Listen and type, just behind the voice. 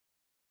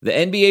The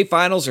NBA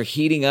Finals are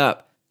heating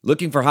up.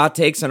 Looking for hot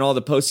takes on all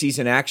the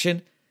postseason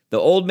action? The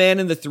Old Man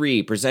and the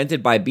Three,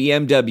 presented by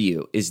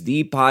BMW, is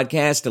the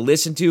podcast to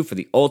listen to for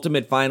the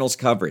ultimate finals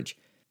coverage.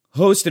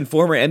 Host and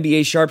former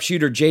NBA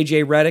sharpshooter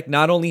JJ Redick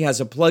not only has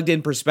a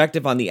plugged-in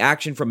perspective on the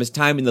action from his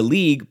time in the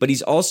league, but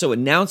he's also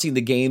announcing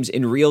the games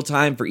in real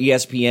time for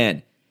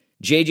ESPN.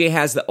 JJ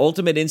has the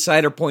ultimate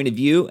insider point of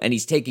view, and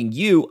he's taking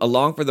you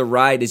along for the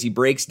ride as he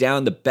breaks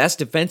down the best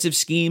defensive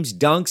schemes,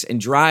 dunks, and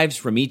drives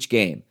from each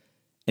game.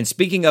 And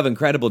speaking of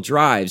incredible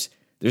drives,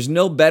 there's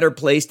no better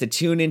place to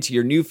tune into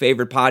your new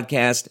favorite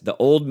podcast, The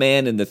Old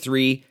Man and the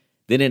Three,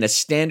 than in a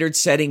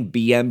standard-setting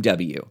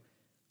BMW.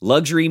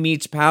 Luxury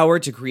meets power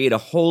to create a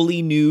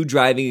wholly new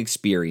driving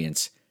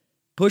experience.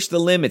 Push the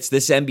limits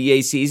this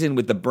NBA season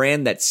with the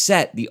brand that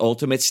set the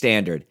ultimate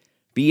standard,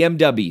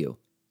 BMW,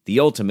 the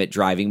ultimate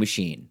driving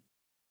machine.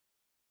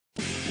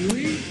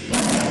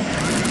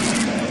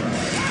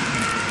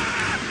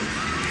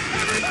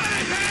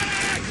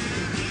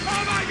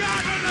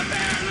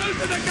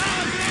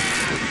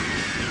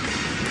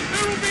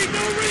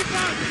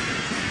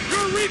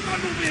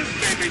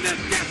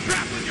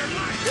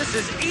 This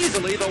is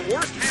easily the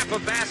worst half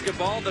of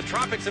basketball the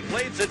Tropics have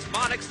played since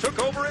Monix took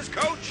over as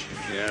coach.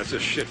 Yeah, it's a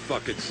shit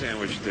fucking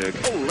sandwich, Dick.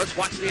 Oh, let's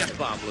watch the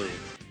F-bomb loom.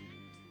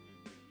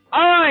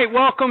 All right,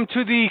 welcome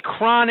to the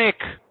Chronic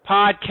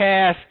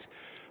Podcast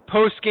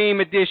post-game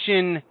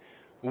edition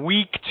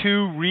Week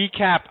 2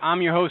 recap.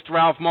 I'm your host,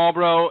 Ralph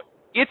Malbrough.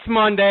 It's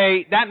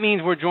Monday. That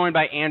means we're joined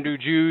by Andrew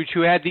Juge,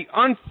 who had the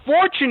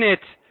unfortunate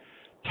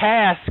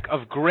task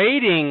of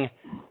grading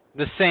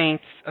the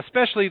Saints,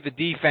 especially the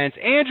defense.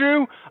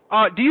 Andrew,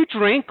 do you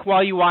drink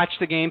while you watch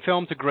the game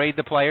film to grade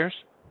the players?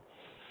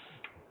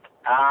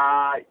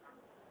 I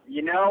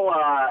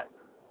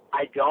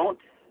don't,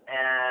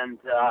 and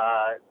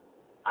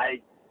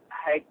I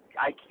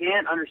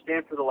can't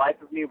understand for the life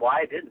of me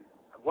why I didn't.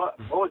 What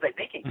was I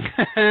thinking?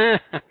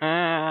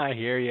 I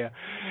hear you.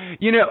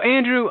 You know,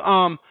 Andrew,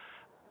 I'm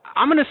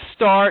going to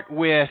start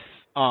with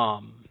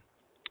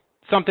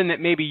something that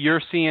maybe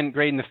you're seeing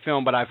grading the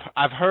film, but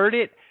I've heard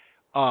it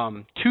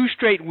 2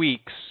 straight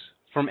weeks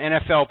from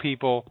NFL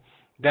people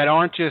that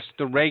aren't just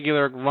the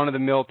regular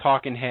run-of-the-mill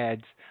talking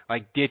heads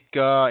like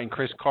Ditka and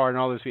Chris Carr and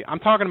all those people. I'm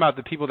talking about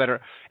the people that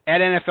are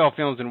at NFL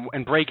Films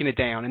and breaking it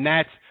down, and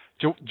that's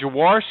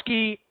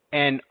Jaworski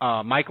and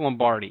Mike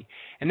Lombardi.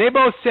 And they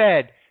both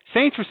said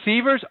Saints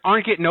receivers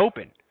aren't getting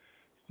open.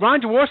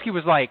 Ron Jaworski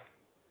was like,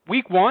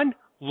 week 1,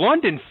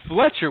 London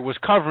Fletcher was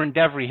covering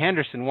Devery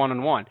Henderson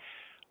one-on-one.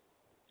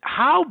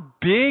 How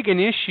big an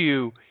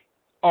issue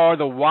are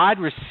the wide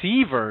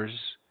receivers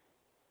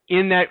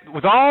in that,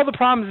 with all the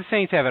problems the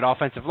Saints have at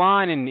offensive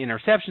line and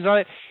interceptions, all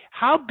that,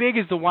 how big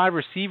is the wide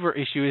receiver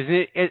issue?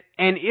 Is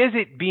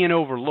it being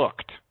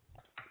overlooked?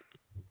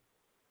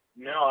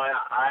 No,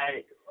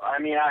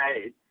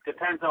 it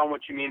depends on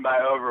what you mean by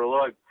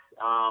overlooked.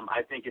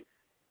 I think it's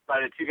by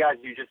the two guys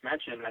you just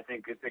mentioned. I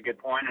think it's a good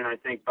point, and I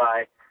think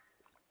by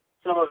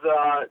some of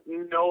the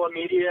NOLA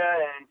media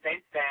and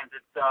Saints fans,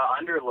 it's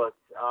underlooked.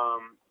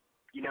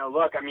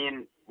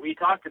 We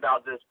talked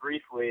about this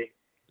briefly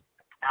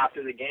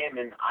after the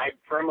game, and I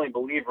firmly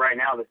believe right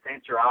now the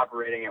Saints are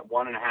operating at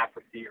 1.5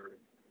 receivers.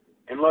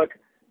 And look,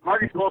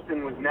 Marcus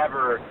Wilson was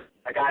never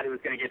a guy that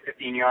was going to get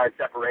 15-yard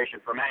separation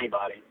from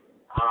anybody.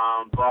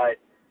 But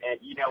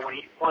when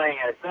he's playing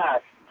at his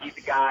best, he's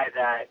a guy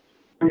that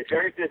is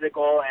very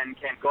physical and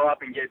can go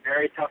up and get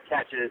very tough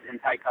catches in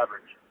tight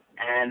coverage.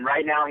 And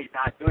right now he's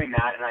not doing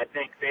that, and I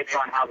think based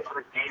on how the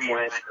first game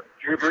went,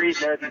 Drew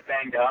Brees knows he's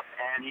banged up,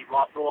 and he's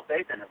lost a little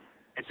faith in him.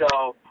 And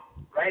so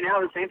right now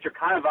the Saints are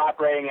kind of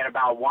operating at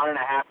about 1.5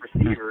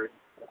 receivers,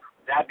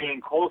 that being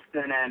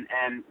Colston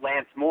and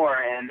Lance Moore.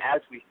 And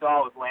as we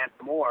saw with Lance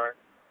Moore,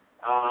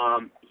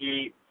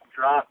 he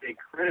dropped a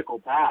critical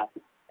pass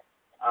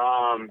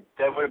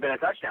that would have been a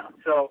touchdown.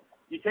 So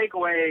you take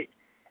away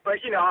 – but,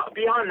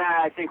 beyond that,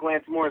 I think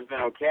Lance Moore has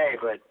been okay.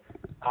 But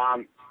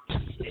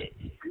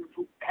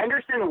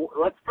Henderson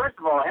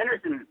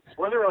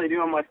wasn't really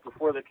doing much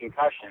before the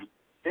concussion.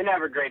 Didn't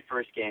have a great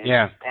first game.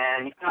 Yeah.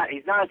 And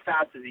he's not as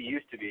fast as he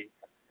used to be.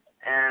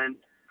 And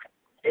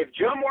if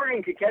Joe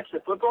Morgan could catch the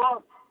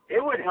football,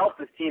 it would help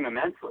this team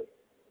immensely.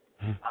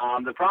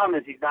 The problem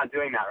is he's not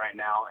doing that right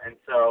now. And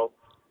so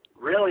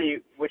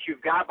really what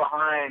you've got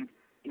behind,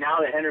 now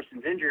that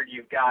Henderson's injured,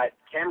 you've got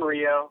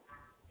Camarillo,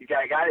 you've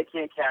got a guy that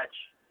can't catch,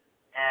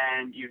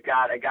 and you've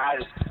got a guy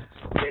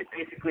that's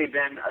basically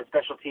been a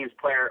special teams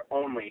player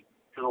only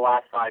for the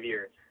last 5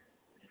 years.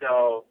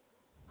 So,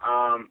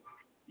 I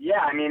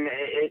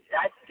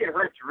think it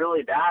hurts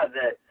really bad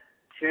that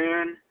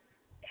Toon,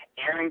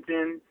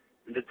 Arrington,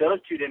 that those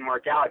two didn't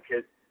work out,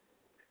 because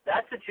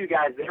that's the two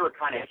guys they were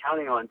kind of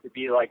counting on to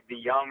be like the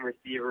young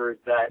receivers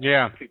that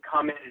could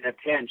come in a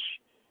pinch,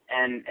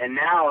 and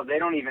now they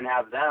don't even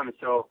have them.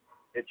 So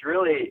it's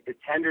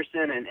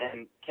Henderson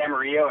and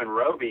Camarillo and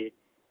Roby,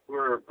 who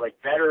are like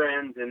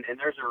veterans, and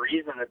there's a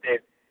reason that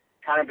they've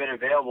kind of been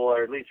available,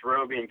 or at least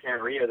Roby and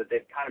Camarillo, that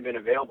they've kind of been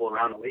available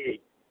around the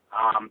league.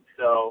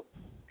 So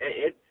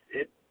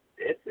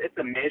it's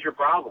a major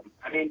problem.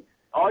 I mean,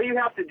 all you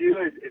have to do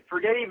is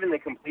forget even the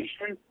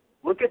completion.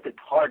 Look at the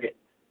targets.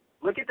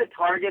 Look at the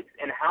targets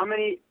and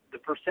the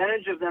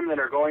percentage of them that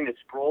are going to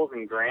Sproles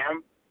and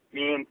Graham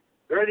means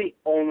they're the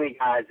only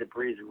guys that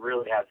Breeze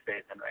really has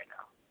faith in right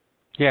now.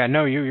 Yeah,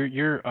 no,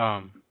 you're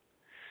 100%.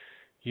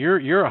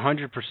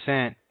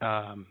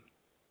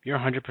 You're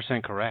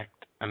 100%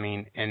 correct. I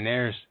mean, and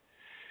there's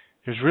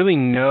really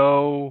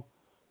no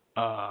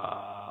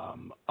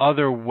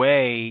other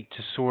way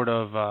to sort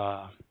of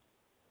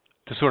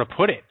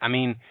put it. I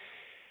mean,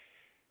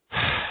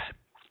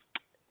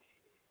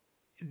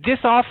 this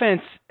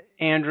offense,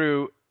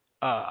 Andrew.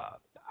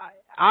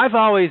 I've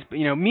always,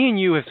 me and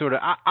you have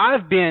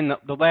I've been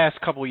the last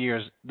couple of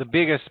years the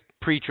biggest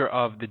preacher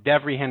of the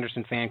Devery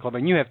Henderson fan club,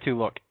 and you have too.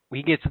 Look,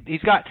 he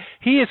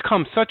has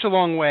come such a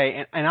long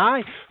way, and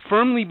I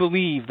firmly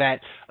believe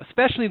that,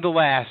 especially the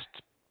last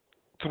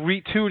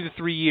 2 to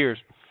 3 years,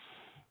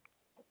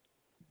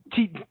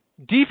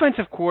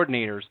 defensive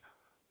coordinators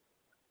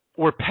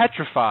were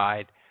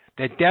petrified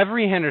that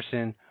Devery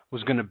Henderson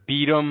was going to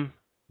beat them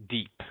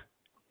deep,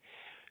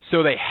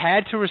 so they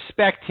had to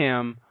respect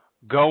him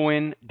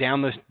going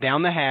down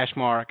the hash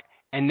mark,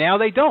 and now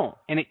they don't,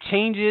 and it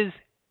changes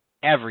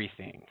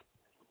everything.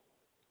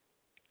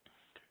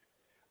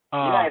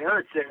 Yeah, it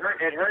hurts. It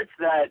hurts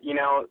that, in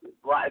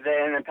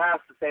the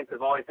past, the Saints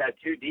have always had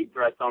 2 deep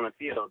threats on the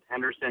field,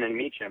 Henderson and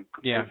Meacham.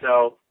 Yeah. And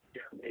so,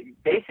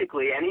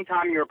 basically,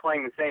 anytime you were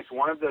playing the Saints,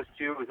 one of those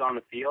 2 was on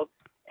the field,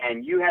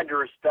 and you had to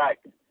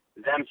respect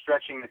them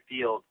stretching the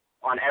field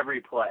on every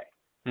play.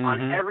 Mm-hmm.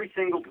 On every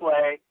single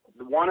play,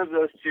 one of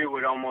those 2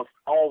 would almost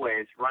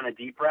always run a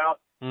deep route,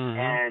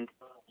 and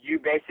you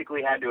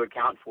basically had to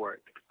account for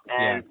it.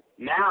 And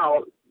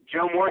now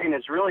Joe Morgan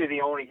is really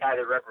the only guy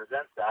that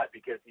represents that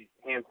because he's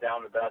hands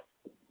down the best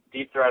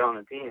deep threat on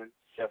the team.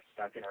 Just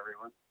second,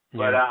 everyone.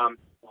 Yeah.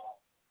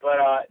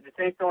 But the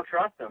Saints don't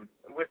trust him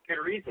with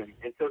good reason,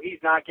 and so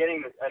he's not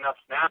getting enough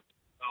snaps.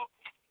 So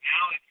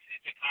now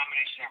it's a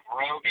combination of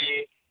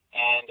Roby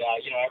and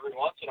every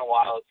once in a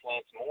while it's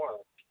Lance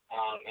Moore.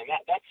 And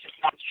that's just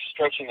not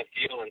stretching the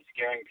field and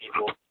scaring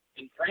people.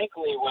 And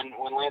frankly, when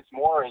Lance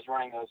Moore is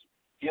running those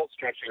field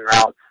stretching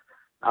routes,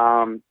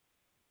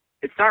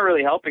 it's not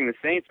really helping the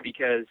Saints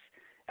because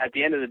at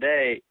the end of the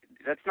day,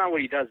 that's not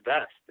what he does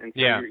best. And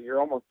so you're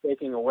almost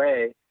taking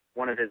away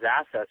one of his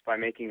assets by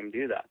making him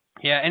do that.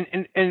 Yeah,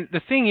 and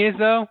the thing is,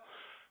 though,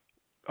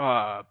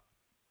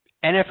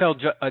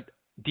 NFL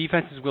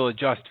defenses will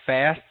adjust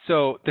fast.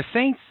 So the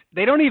Saints,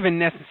 they don't even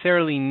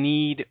necessarily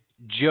need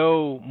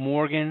Joe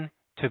Morgan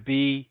to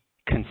be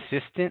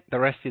consistent the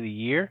rest of the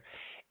year.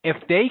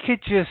 If they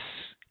could just,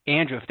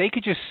 Andrew,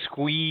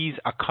 squeeze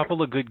a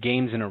couple of good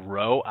games in a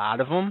row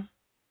out of him,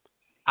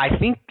 I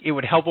think it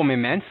would help them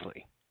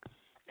immensely.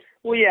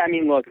 Well, yeah, I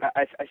mean, look,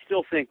 I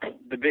still think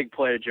the big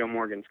play to Joe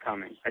Morgan's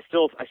coming. I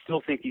still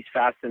think he's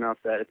fast enough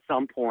that at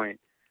some point,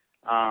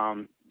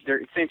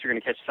 Saints are going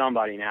to catch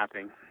somebody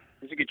napping.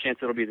 There's a good chance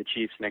it'll be the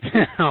Chiefs next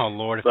week. Oh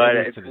Lord, if they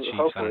lose to the Chiefs,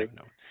 hopefully. I don't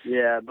know.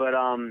 Yeah, but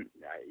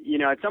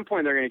at some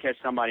point they're going to catch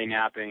somebody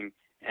napping,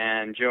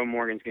 and Joe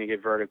Morgan's going to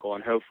get vertical,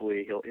 and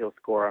hopefully he'll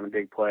score on a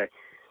big play.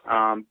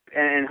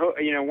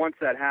 Once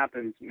that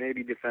happens,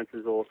 maybe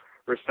defenses will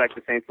respect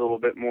the Saints a little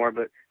bit more.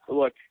 But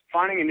look,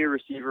 finding a new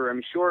receiver, I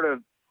mean, short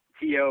of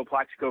T.O.,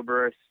 Plaxico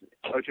Burress,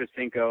 Ocho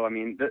Cinco, I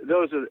mean,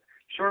 those are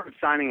short of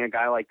signing a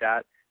guy like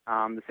that.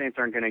 The Saints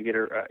aren't going to get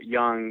a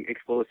young,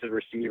 explosive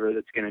receiver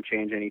that's going to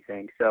change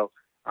anything. So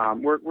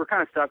we're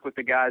kind of stuck with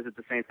the guys that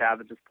the Saints have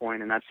at this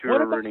point, and that's who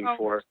we're rooting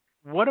for.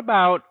 What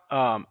about?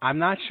 I'm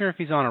not sure if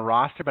he's on a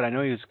roster, but I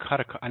know he was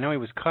cut. I know he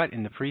was cut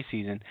in the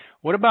preseason.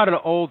 What about an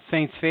old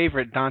Saints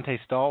favorite, Dante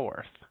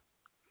Stallworth?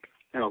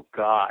 Oh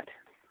God!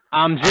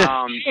 I'm just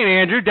saying,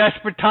 Andrew.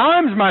 Desperate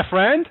times, my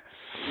friend.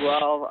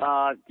 Well,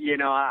 I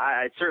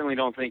certainly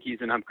don't think he's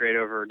an upgrade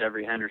over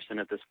Devery Henderson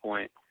at this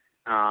point.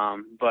 But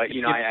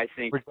I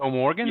think Joe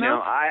Morgan.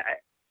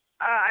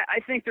 I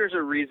think there's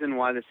a reason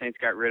why the Saints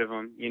got rid of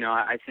him.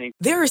 I think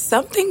there are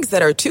some things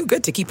that are too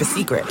good to keep a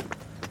secret.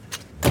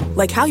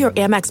 Like how your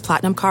Amex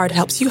Platinum card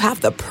helps you have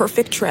the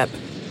perfect trip.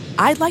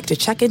 I'd like to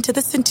check into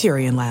the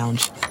Centurion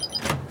Lounge.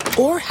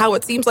 Or how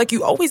it seems like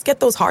you always get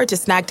those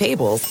hard-to-snag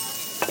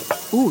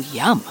tables. Ooh,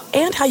 yum.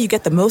 And how you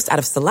get the most out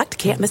of select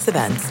can't-miss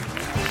events.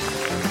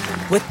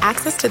 With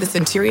access to the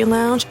Centurion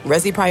Lounge,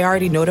 Resi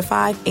Priority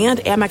Notified, and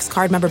Amex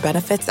card member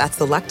benefits at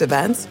select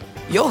events,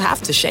 you'll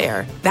have to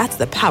share. That's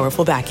the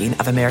powerful backing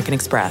of American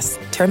Express.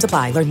 Terms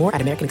apply. Learn more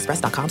at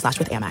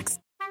americanexpress.com/withAmex.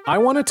 I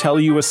want to tell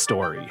you a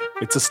story.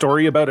 It's a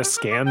story about a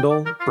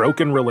scandal,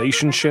 broken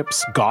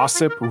relationships,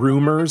 gossip,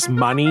 rumors,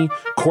 money,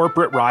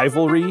 corporate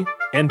rivalry,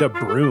 and a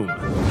broom.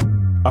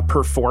 A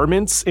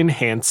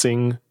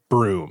performance-enhancing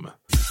broom.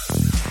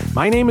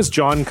 My name is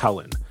John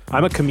Cullen.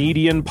 I'm a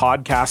comedian,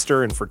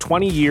 podcaster, and for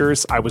 20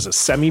 years, I was a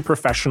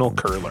semi-professional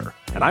curler.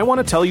 And I want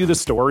to tell you the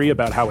story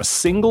about how a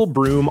single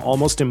broom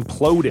almost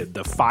imploded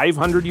the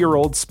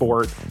 500-year-old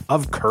sport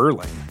of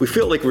curling. We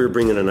felt like we were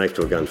bringing a knife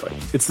to a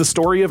gunfight. It's the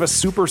story of a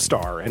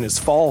superstar and his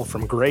fall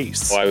from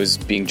grace. Well, I was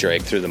being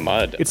dragged through the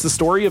mud. It's the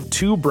story of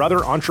two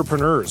brother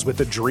entrepreneurs with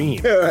a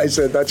dream. I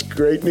said, that's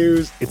great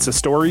news. It's a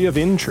story of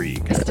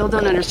intrigue. I still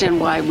don't understand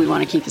why we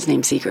want to keep his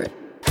name secret.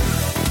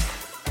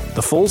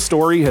 The full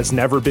story has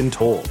never been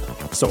told,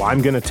 so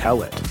I'm going to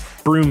tell it.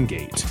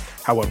 Broomgate,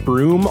 how a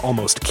broom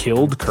almost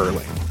killed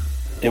curling.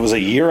 It was a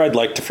year I'd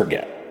like to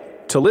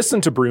forget. To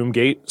listen to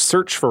Broomgate,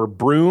 search for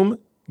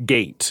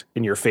Broomgate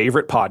in your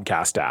favorite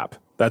podcast app.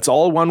 That's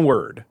all one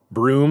word,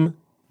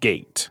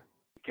 Broomgate.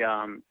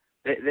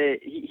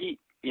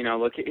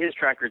 Look, his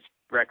track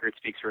record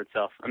speaks for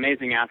itself.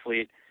 Amazing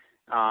athlete,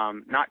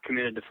 not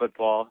committed to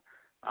football,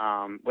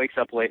 wakes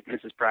up late,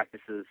 misses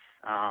practices,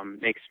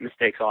 makes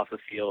mistakes off the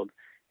field.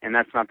 And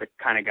that's not the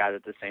kind of guy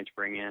that the Saints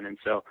bring in. And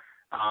so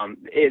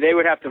they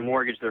would have to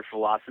mortgage their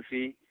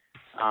philosophy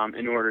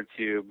in order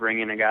to bring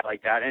in a guy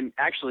like that. And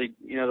actually,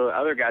 the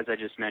other guys I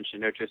just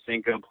mentioned,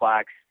 Ochocinco,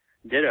 Plax,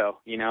 ditto.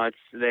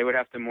 They would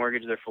have to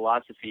mortgage their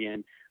philosophy.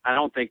 And I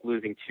don't think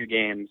losing 2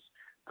 games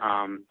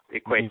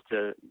equates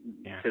to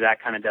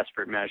that kind of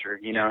desperate measure.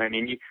 You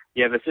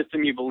have a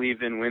system you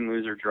believe in, win,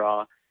 lose, or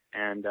draw.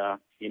 And, so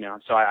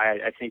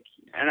I think,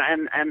 and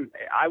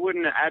I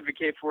wouldn't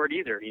advocate for it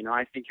either.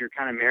 I think you're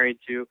kind of married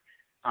to,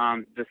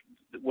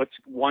 what's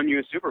won you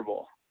a Super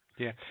Bowl.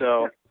 Yeah.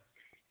 So.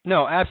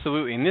 No,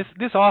 absolutely. And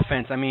this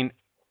offense, and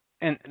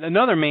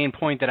another main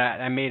point that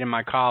I made in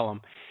my column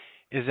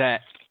is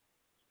that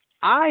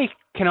I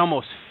can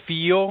almost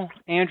feel,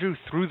 Andrew,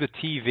 through the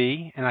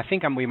TV, and I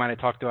think we might have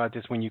talked about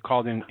this when you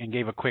called in and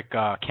gave a quick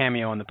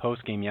cameo in the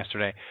postgame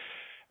yesterday.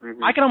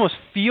 Mm-hmm. I can almost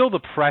feel the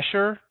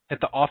pressure that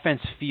the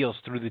offense feels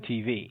through the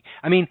TV.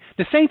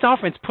 The Saints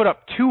offense put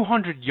up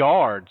 200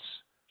 yards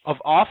of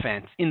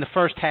offense in the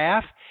first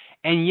half,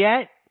 and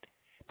yet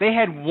they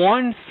had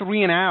 1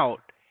 3-and-out,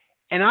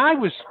 and I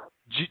was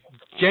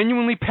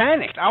genuinely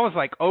panicked. I was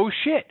like, oh,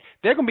 shit,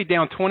 they're going to be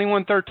down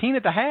 21-13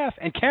 at the half,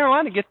 and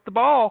Carolina gets the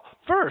ball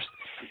first.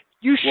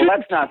 You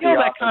shouldn't feel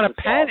that kind of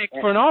panic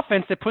for an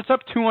offense that puts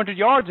up 200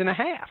 yards in a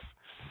half.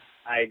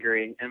 I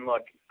agree. And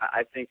look,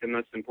 I think the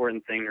most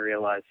important thing to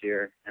realize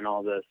here in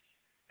all this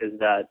is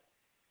that,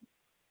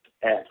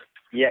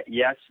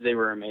 yes, they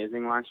were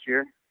amazing last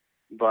year,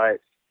 but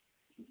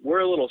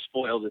we're a little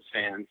spoiled as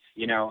fans.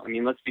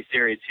 Let's be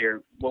serious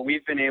here. What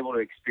we've been able to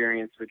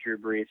experience with Drew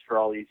Brees for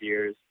all these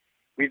years,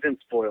 we've been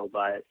spoiled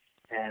by it.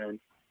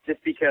 And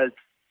just because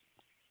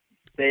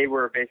they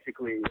were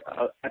basically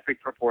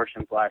epic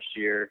proportions last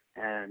year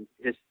and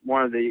just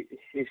one of the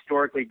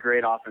historically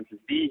great offenses,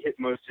 the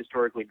most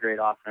historically great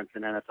offense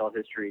in NFL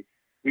history,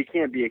 we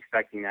can't be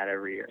expecting that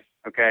every year,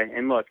 okay?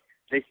 And look,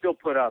 they still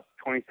put up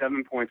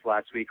 27 points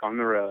last week on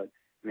the road,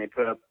 and they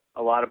put up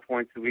a lot of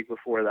points the week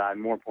before that,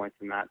 and more points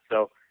than that.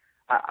 So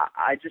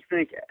I just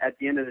think at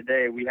the end of the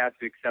day, we have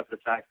to accept the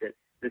fact that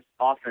this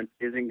offense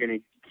isn't going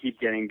to keep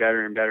getting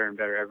better and better and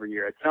better every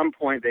year. At some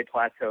point, they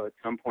plateau. At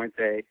some point,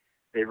 they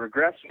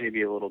regress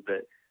maybe a little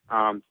bit.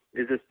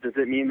 Does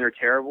it mean they're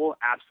terrible?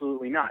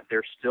 Absolutely not.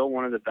 They're still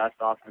one of the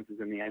best offenses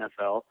in the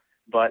NFL,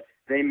 but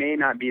they may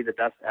not be the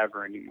best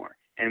ever anymore.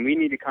 And we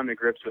need to come to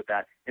grips with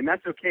that. And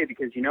that's okay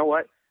because you know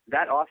what?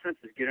 That offense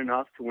is good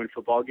enough to win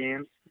football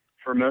games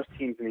for most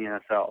teams in the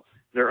NFL.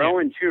 They're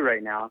 0-2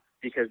 right now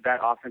because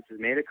that offense has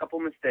made a couple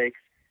mistakes,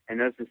 and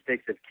those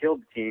mistakes have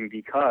killed the team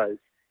because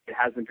it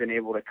hasn't been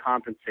able to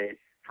compensate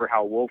for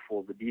how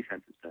woeful the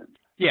defense has been.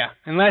 Yeah,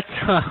 and let's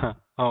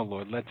oh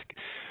Lord, let's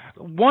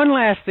one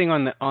last thing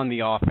on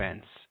the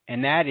offense,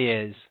 and that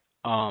is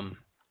I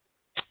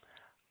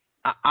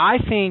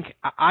think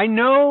I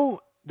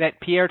know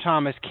that Pierre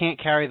Thomas can't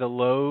carry the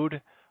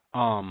load,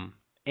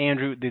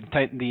 Andrew,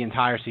 the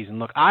entire season.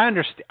 Look, I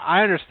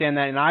understand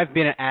that, and I've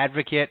been an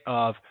advocate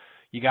of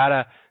you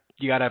gotta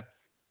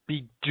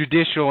be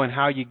judicial in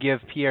how you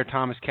give Pierre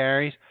Thomas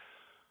carries,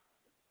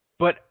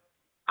 but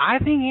I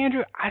think,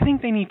 Andrew,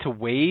 they need to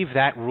waive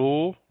that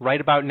rule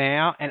right about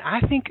now. And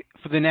I think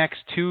for the next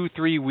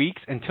 2-3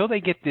 weeks, until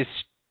they get this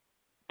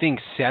thing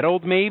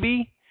settled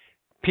maybe,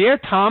 Pierre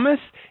Thomas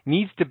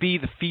needs to be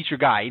the feature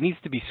guy. It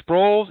needs to be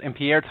Sproles and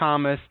Pierre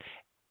Thomas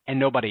and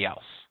nobody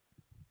else.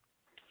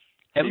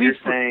 At least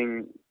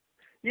saying,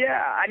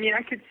 yeah, I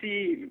could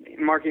see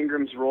Mark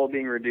Ingram's role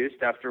being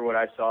reduced after what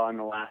I saw in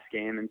the last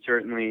game. And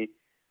certainly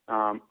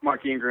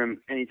Mark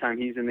Ingram, anytime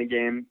he's in the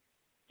game,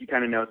 you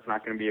kind of know it's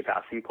not going to be a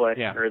passing play,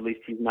 or at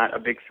least he's not a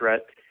big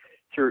threat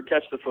to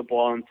catch the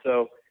football. And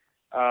so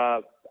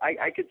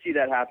I could see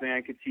that happening. I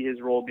could see his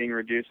role being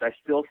reduced. I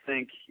still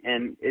think,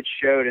 and it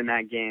showed in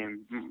that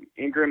game,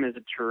 Ingram is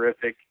a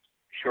terrific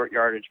short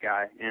yardage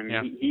guy, and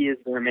he is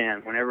their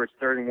man. Whenever it's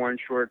third and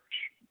short,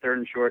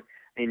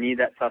 they need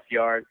that tough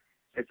yard.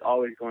 It's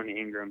always going to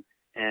Ingram.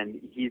 And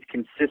he's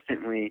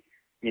consistently,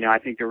 I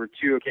think there were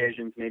 2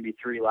 occasions, maybe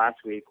 3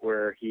 last week,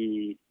 where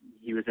he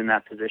was in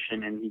that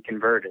position and he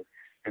converted.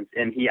 And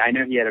I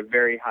know he had a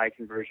very high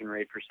conversion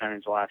rate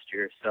percentage last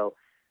year. So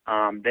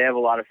they have a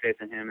lot of faith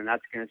in him, and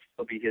that's going to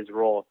still be his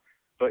role.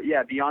 But,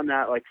 yeah, beyond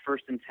that, like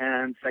 1st and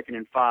 10, 2nd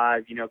and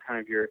 5, kind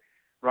of your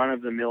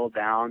run-of-the-mill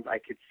downs, I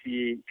could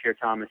see Pierre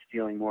Thomas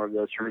stealing more of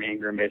those from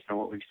Ingram based on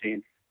what we've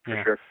seen,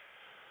 for sure.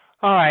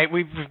 All right,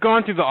 we've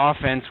gone through the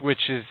offense,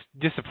 which is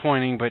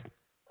disappointing, but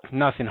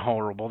nothing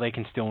horrible. They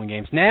can still win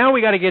games. Now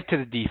we got to get to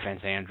the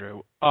defense,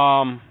 Andrew.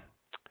 I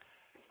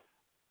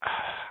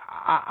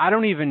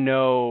don't even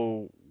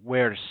know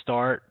where to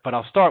start, but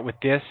I'll start with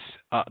this.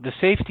 The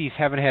safeties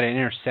haven't had an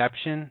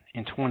interception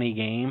in 20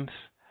 games.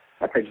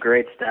 That's a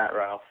great stat,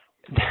 Ralph.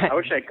 I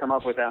wish I'd come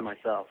up with that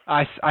myself.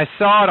 I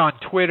saw it on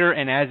Twitter,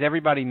 and as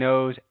everybody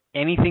knows,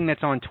 anything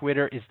that's on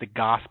Twitter is the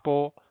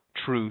gospel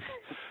truth.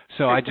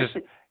 So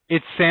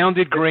it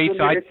sounded great.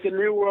 It's the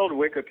New World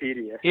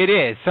Wikipedia. It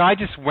is. So I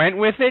just went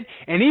with it,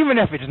 and even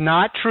if it's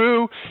not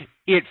true,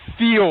 it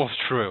feels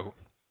true.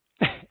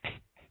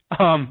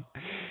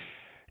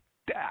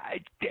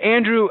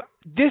 Andrew,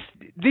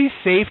 these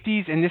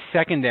safeties and this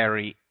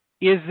secondary,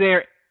 is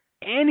there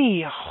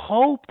any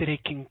hope that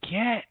it can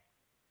get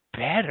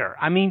better?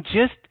 I mean,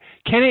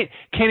 can it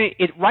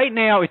right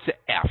now it's an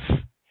F.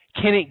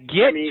 Can it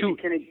get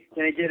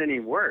can it get any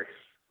worse?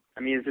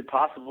 I mean, is it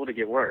possible to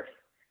get worse?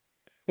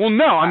 Well,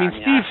 no. I mean,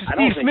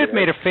 Steve Smith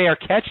made a fair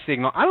catch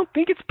signal. I don't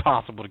think it's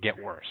possible to get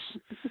worse.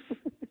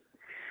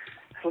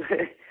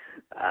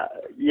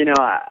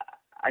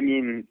 I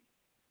mean,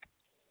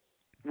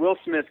 Will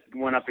Smith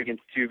went up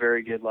against two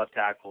very good left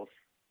tackles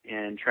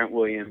in Trent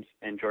Williams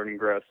and Jordan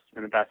Gross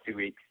in the past 2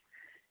 weeks,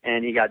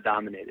 and he got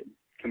dominated,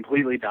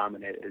 completely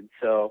dominated.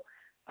 So,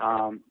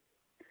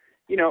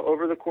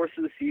 over the course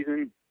of the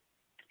season,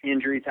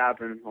 injuries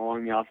happen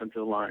along the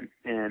offensive line,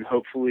 and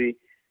hopefully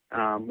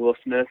Will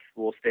Smith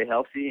will stay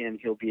healthy and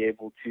he'll be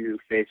able to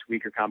face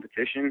weaker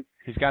competition.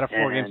 He's got a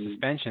 4-game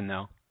suspension,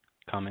 though,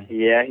 coming.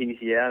 Yeah,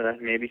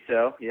 maybe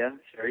so. Yeah,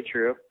 it's very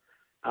true.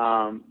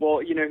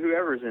 Well,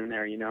 whoever's in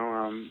there,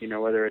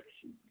 whether it's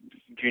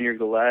Junior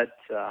Gillette,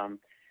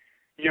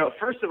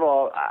 first of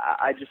all,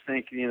 I just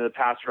think, the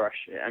pass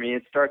rush, I mean,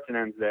 it starts and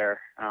ends there.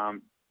 I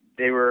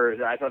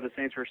thought the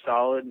Saints were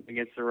solid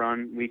against the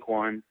run week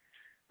 1.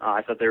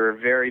 I thought they were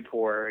very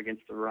poor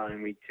against the run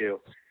in week 2.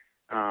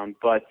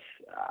 But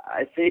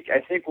I think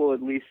we'll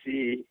at least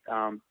see,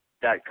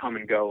 that come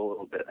and go a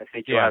little bit. I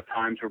think you'll have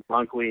times where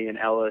Bunkley and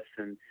Ellis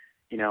and,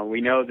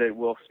 we know that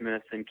Will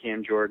Smith and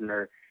Cam Jordan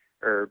are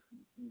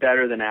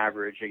better than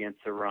average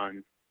against the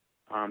run,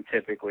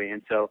 typically.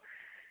 And so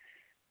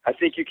I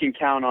think you can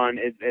count on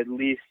at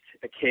least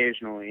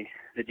occasionally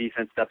the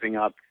defense stepping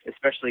up,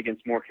 especially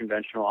against more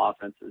conventional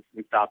offenses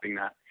and stopping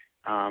that.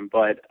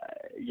 But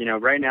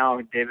right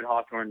now, David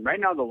Hawthorne, the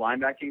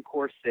linebacking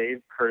core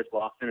save Curtis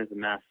Lofton is a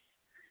mess,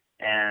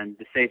 and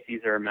the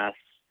safeties are a mess,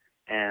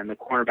 and the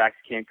cornerbacks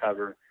can't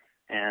cover,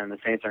 and the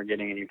Saints aren't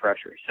getting any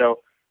pressure. So,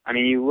 I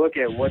mean, you look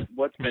at what's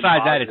been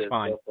besides positive that, it's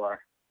fine. So far.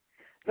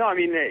 No, I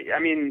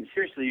mean,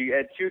 seriously, you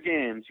at 2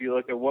 games, you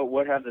look at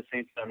what have the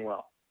Saints done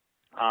well.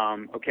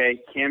 Okay,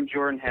 Cam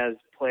Jordan has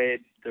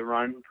played the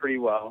run pretty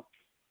well,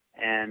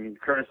 and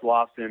Curtis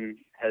Lofton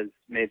has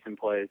made some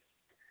plays.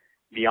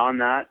 Beyond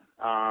that,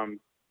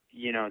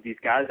 these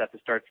guys have to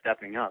start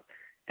stepping up.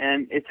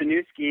 And it's a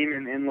new scheme,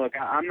 and look,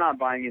 I'm not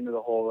buying into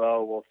the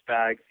whole,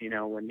 Spags,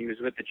 when he was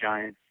with the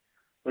Giants.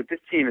 Look, this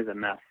team is a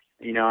mess.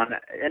 And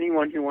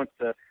anyone who wants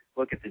to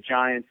look at the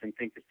Giants and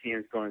think this team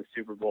is going to the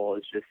Super Bowl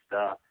is just,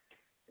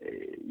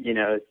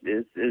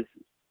 is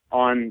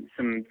on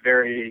some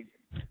very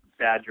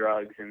bad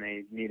drugs, and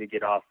they need to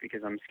get off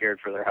because I'm scared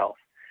for their health.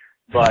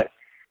 But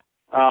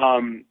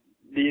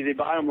the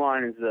bottom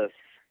line is this.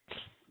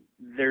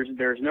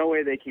 There's no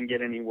way they can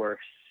get any worse.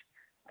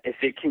 If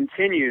it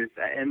continues,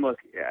 and look,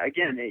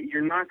 again,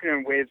 you're not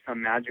going to wave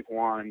some magic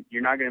wand.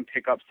 You're not going to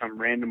pick up some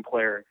random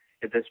player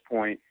at this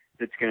point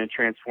that's going to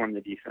transform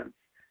the defense.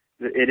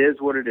 It is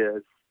what it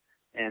is,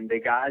 and the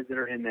guys that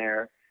are in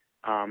there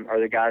are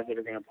the guys that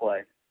are going to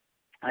play.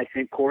 I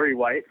think Corey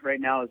White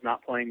right now is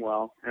not playing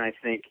well, and I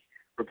think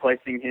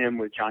replacing him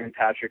with Johnny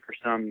Patrick or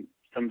some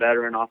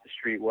veteran off the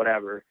street,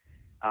 whatever,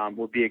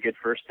 would be a good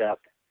first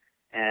step.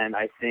 And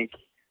I think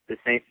the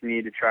Saints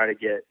need to try to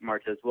get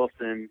Martez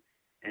Wilson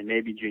and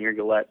maybe Junior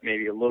Gillette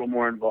maybe a little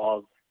more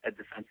involved at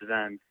defensive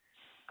end.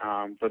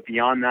 But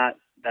beyond that,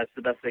 that's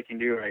the best they can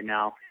do right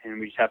now, and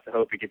we just have to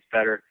hope it gets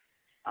better.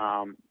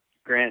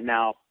 Grant,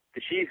 now,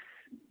 the Chiefs,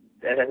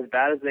 as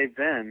bad as they've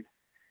been,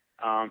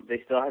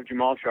 they still have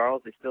Jamal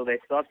Charles. They still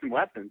have some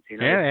weapons. They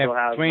have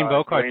Dwayne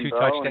Bocart, 2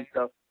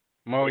 touchdowns.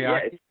 Mo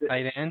Yakin,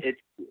 tight end.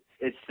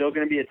 It's still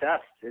going to be a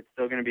test.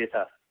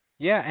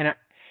 Yeah,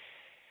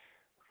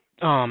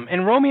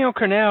 and Romeo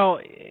Crennel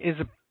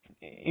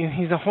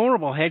he's a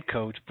horrible head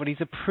coach, but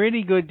he's a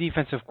pretty good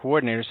defensive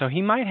coordinator, so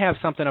he might have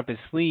something up his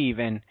sleeve.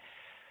 And,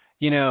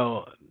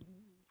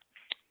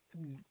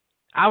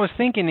 I was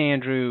thinking,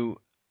 Andrew,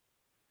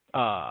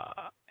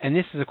 and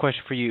this is a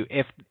question for you,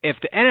 if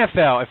the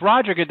NFL, if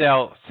Roger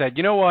Goodell said,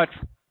 you know what,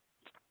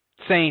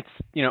 Saints,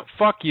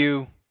 fuck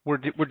you, We're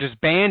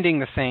disbanding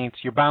the Saints.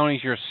 Your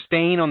bounties, you're a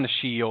stain on the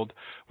shield.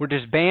 We're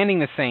disbanding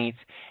the Saints.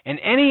 And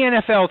any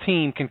NFL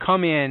team can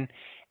come in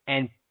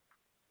and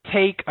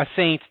take a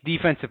Saints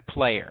defensive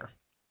player.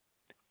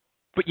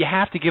 But you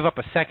have to give up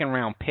a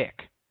second-round pick.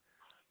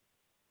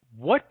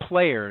 What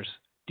players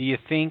do you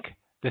think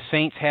the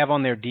Saints have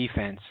on their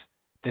defense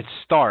that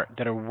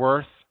are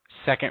worth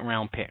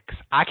second-round picks?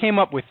 I came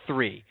up with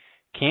 3.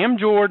 Cam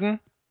Jordan,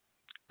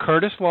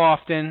 Curtis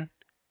Lofton,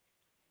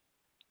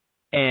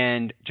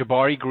 and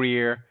Jabari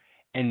Greer,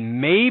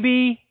 and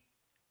maybe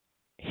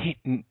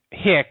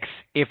Hicks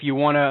if you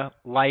want to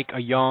like a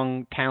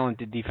young,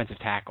 talented defensive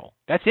tackle.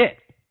 That's it.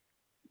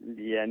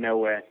 Yeah, no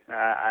way.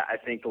 I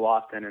think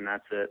Lofton, and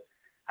that's it.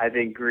 I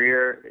think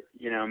Greer,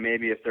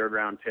 maybe a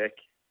third-round pick,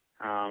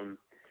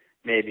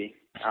 maybe.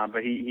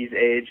 But he's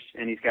aged,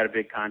 and he's got a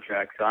big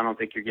contract, so I don't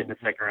think you're getting a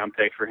second-round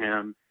pick for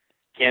him.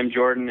 Cam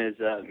Jordan is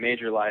a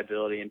major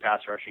liability in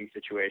pass rushing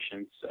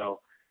situations, so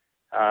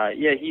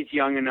he's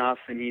young enough,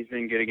 and he's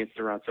been good against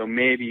the run, so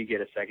maybe you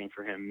get a second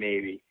for him,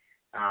 maybe.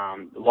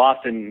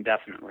 Lofton,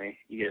 definitely,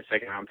 you get a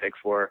second-round pick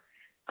for.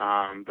 But,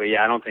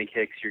 I don't think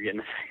Hicks you're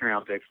getting a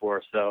second-round pick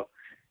for, so,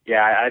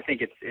 I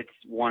think it's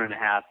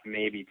 1.5,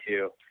 maybe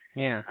 2.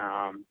 Yeah.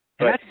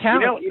 But that's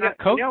talent.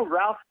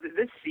 Ralph,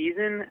 this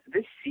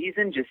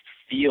season just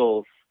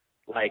feels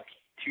like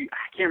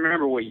I can't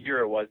remember what year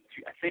it was.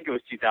 I think it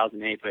was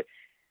 2008. But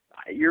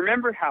you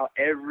remember how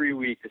every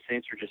week the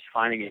Saints were just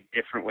finding a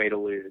different way to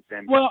lose.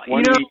 And one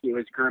week it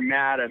was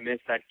Gramada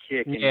missed that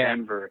kick in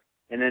Denver,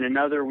 and then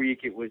another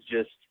week it was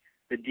just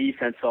the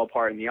defense fell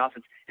apart in the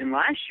offense. And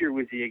last year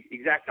was the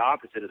exact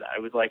opposite of that.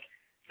 It was like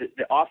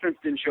the offense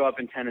didn't show up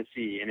in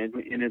Tennessee and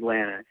in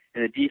Atlanta,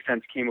 and the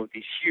defense came up with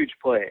these huge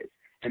plays.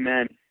 And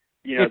then,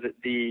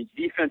 the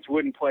defense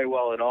wouldn't play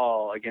well at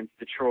all against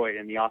Detroit,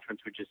 and the offense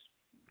would just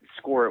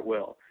score at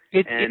will.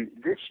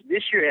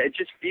 This year, it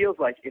just feels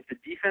like if the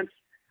defense,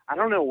 I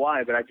don't know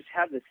why, but I just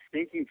have this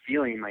stinking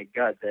feeling in my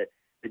gut that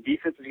the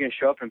defense is going to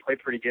show up and play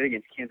pretty good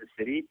against Kansas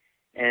City,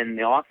 and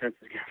the offense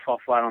is going to fall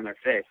flat on their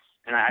face.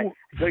 And I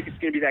feel like it's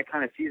going to be that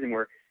kind of season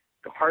where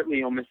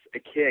Hartley will miss a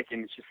kick,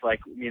 and it's just like,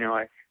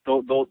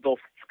 they'll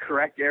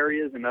correct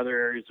areas, and other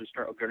areas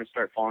are going to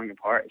start falling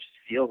apart. It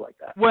just feels like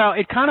that. Well,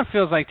 it kind of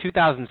feels like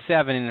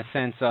 2007 in the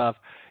sense of,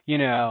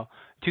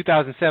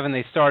 2007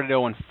 they started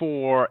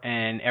 0-4,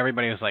 and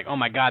everybody was like, oh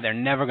my God, they're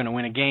never going to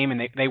win a game.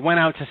 And they went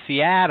out to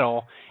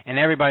Seattle, and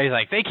everybody's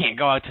like, they can't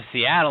go out to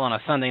Seattle on a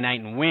Sunday night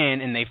and win,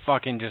 and they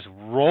fucking just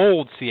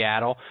rolled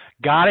Seattle,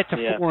 got it to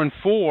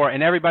 4-4,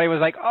 and everybody was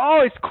like,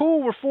 oh, it's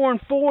cool, we're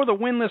 4-4, the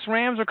winless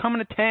Rams are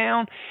coming to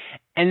town,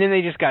 and then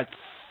they just got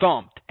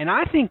thumped. And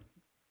I think,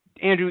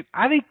 Andrew,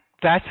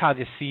 that's how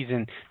this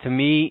season, to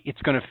me,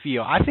 it's going to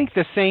feel. I think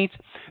the Saints,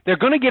 they're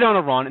going to get on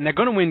a run, and they're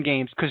going to win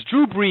games, because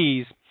Drew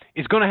Brees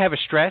is going to have a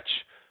stretch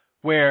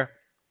where,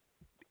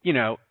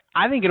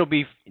 I think it'll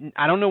be,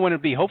 I don't know when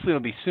it'll be, hopefully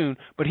it'll be soon,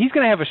 but he's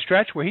going to have a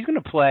stretch where he's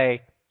going to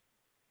play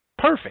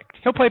perfect.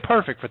 He'll play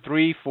perfect for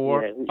 3,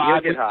 4,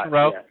 5 weeks in a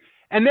row,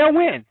 and they'll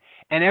win.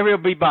 And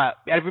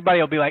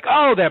everybody will be like,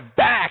 oh, they're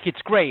back,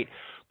 it's great.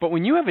 But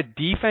when you have a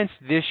defense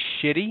this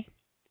shitty,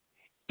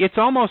 it's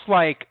almost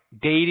like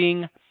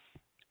dating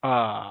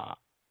a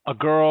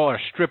girl or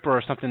a stripper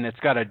or something that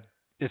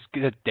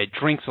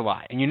drinks a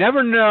lot, and you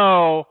never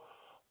know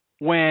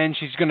when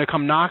she's going to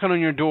come knocking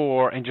on your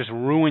door and just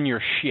ruin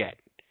your shit.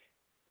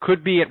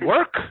 Could be at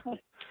work,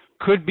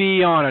 could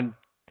be on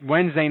a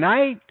Wednesday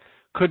night,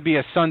 could be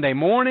a Sunday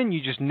morning.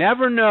 You just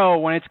never know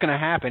when it's going to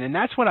happen, and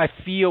that's what I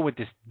feel with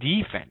this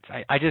defense.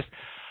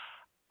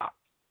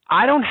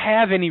 I don't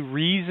have any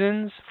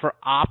reasons for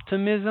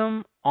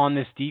optimism on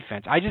this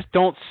defense. I just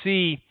don't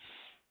see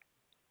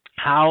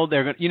how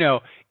they're going to,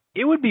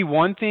 it would be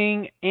one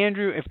thing,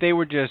 Andrew, if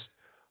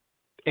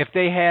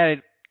they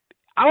had,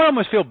 I would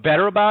almost feel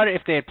better about it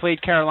if they had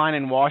played Carolina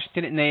and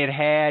Washington and they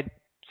had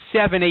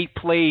 7-8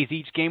 plays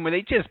each game where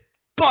they just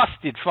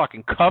busted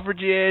fucking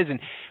coverages and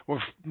were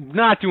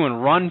not doing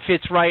run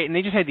fits right, and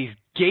they just had these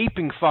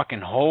gaping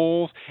fucking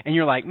holes, and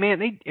you're like,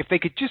 man, if they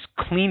could just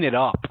clean it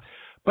up.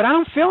 But I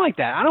don't feel like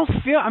that. I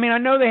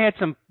know they had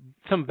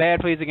some bad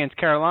plays against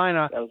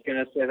Carolina. I was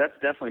going to say, that's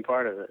definitely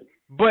part of it.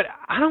 But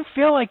I don't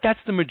feel like that's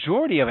the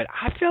majority of it.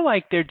 I feel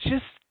like they're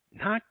just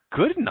not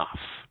good enough.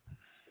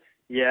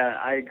 Yeah,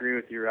 I agree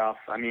with you, Ralph.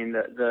 I mean,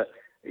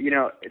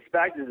 it's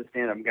back to the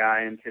stand-up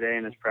guy, and today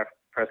in his press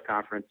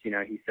conference, he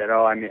said,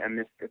 I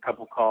missed a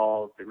couple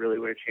calls that really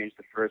would have changed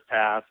the first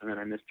half, and then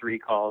I missed 3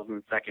 calls in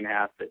the second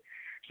half that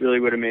really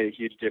would have made a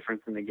huge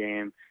difference in the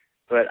game.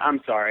 But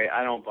I'm sorry,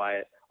 I don't buy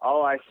it.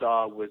 All I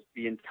saw was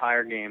the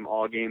entire game,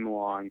 all game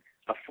long,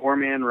 a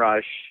 4-man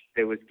rush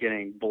that was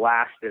getting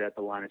blasted at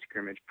the line of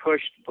scrimmage,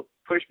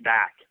 pushed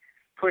back,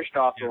 pushed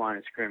off the line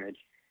of scrimmage.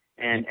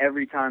 And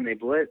every time they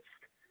blitzed,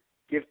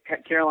 give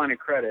Carolina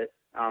credit,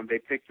 they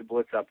picked the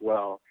blitz up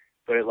well,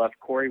 but it left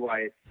Corey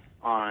White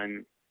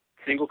on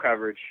single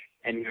coverage,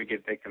 and he would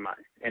get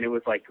victimized. And it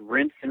was like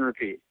rinse and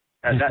repeat.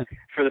 That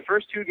for the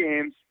first 2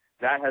 games,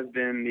 that has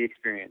been the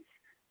experience.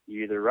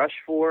 You either rush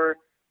 4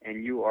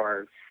 and you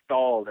are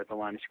stalled at the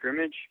line of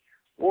scrimmage,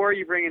 Or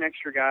you bring an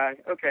extra guy.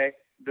 Okay,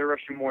 they're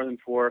rushing more than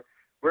 4.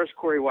 Where's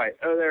Corey White?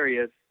 Oh, there he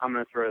is. I'm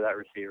going to throw to that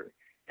receiver.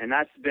 And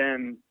that's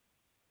been,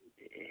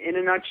 in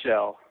a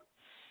nutshell,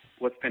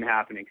 what's been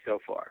happening so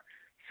far.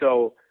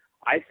 So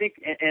I think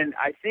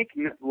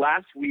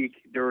last week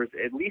there was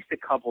at least a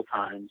couple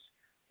times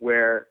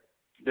where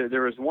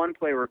there was one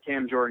play where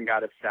Cam Jordan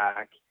got a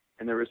sack,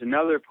 and there was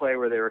another play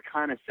where they were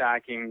kind of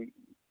sacking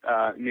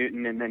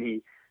Newton, and then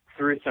he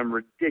threw some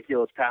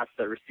ridiculous pass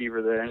to that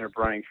receiver that ended up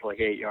running for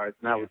like 8 yards,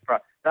 and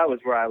that was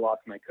where I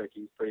lost my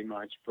cookies pretty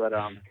much. But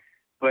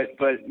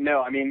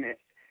no, I mean,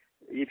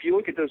 if you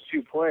look at those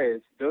 2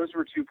 plays, those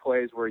were 2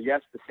 plays where,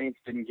 yes, the Saints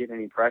didn't get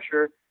any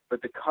pressure,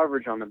 but the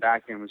coverage on the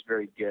back end was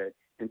very good.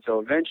 And so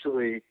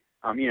eventually,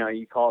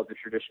 you call it the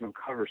traditional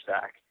cover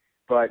sack.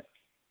 But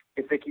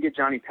if they can get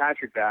Johnny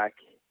Patrick back,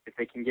 if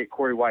they can get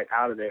Corey White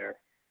out of there,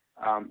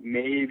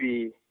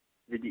 maybe,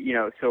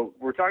 so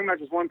we're talking about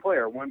just one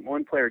player,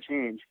 one player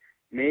change.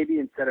 Maybe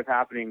instead of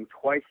happening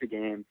twice a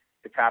game,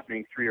 it's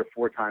happening 3 or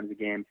 4 times a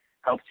game,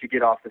 helps you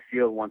get off the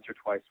field once or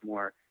twice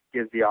more,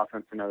 gives the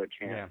offense another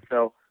chance. Yeah.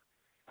 So,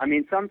 I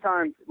mean,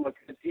 sometimes, look,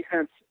 the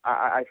defense,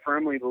 I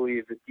firmly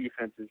believe the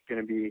defense is going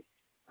to be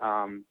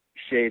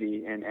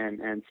shady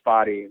and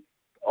spotty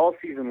all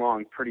season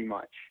long pretty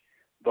much.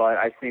 But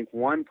I think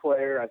one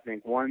player,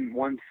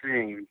 one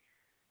thing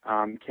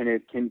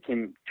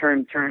can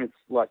turn its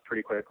luck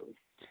pretty quickly.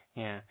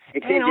 Yeah.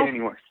 It can't get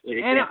any worse.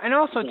 And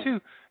also, too,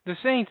 the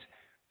Saints,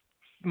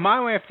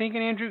 my way of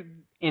thinking, Andrew,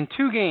 in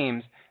 2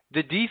 games,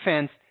 the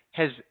defense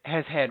has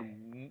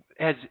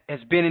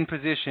been in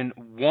position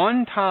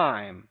one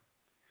time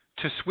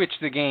to switch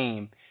the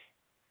game,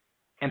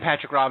 and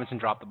Patrick Robinson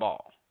dropped the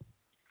ball.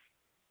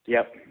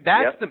 Yep.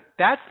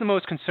 That's the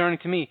most concerning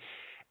to me.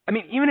 I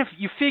mean, even if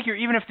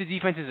the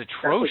defense is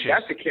atrocious,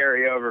 that's a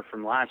carryover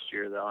from last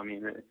year, though. I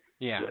mean,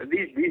 yeah,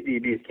 these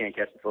DBs can't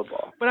catch the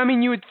football. But I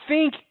mean, you would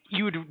think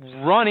you would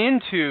run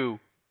into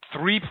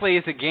 3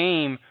 plays a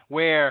game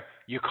where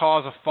you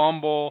cause a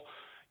fumble,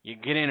 you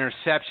get an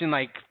interception.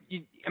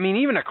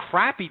 Even a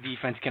crappy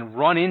defense can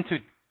run into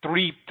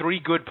three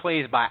good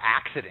plays by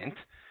accident.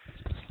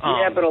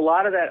 Yeah, but a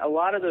lot of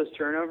those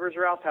turnovers,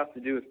 Ralph, have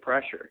to do with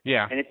pressure.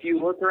 Yeah. And if you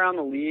look around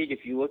the league, if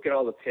you look at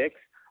all the picks,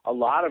 a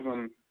lot of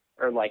them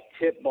are like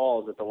tip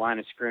balls at the line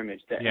of scrimmage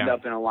that end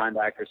up in a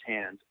linebacker's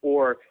hands,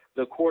 or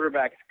the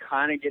quarterback's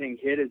kind of getting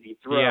hit as he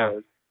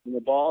throws, and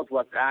the ball is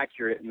less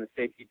accurate, and the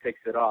safety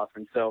picks it off.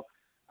 And so,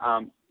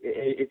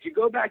 if you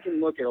go back and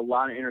look at a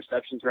lot of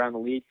interceptions around the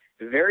league,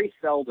 very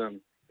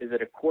seldom is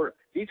it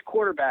these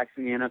quarterbacks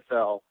in the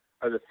NFL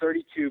are the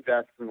 32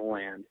 best in the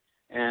land,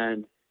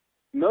 and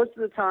most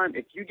of the time,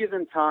 if you give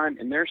them time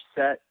and they're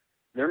set,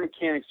 their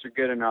mechanics are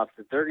good enough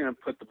that they're going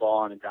to put the ball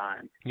on a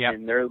dime. Yep.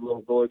 And the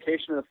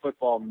location of the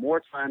football,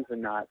 more times than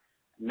not,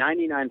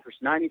 95%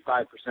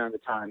 of the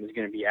time is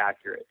going to be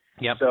accurate.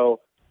 Yep.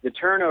 So the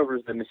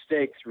turnovers, the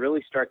mistakes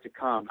really start to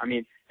come. I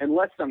mean,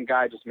 unless some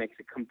guy just makes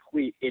a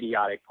complete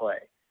idiotic play.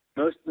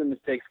 Most of the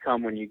mistakes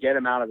come when you get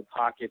them out of the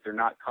pocket, they're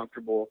not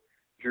comfortable.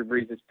 Drew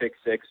Brees' pick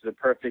 6 is a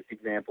perfect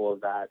example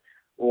of that.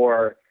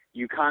 Or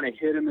you kind of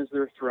hit them as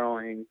they're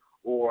throwing,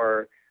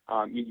 or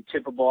you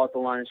tip a ball at the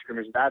line of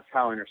scrimmage. That's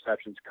how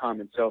interceptions come.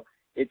 And so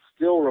it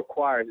still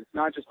requires, it's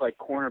not just like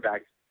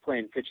cornerbacks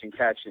playing pitch and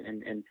catch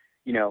and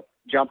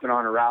jumping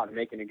on a route and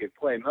making a good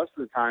play. Most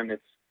of the time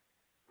it's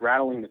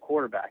rattling the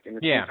quarterback, and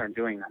the Saints aren't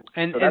doing that.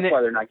 So that's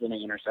why they're not getting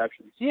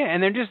interceptions. Yeah,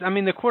 and they're just,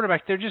 the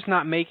quarterback, they're just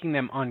not making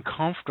them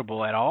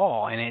uncomfortable at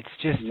all. And it's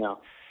just, no.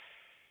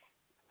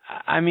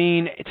 To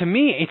me,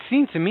 it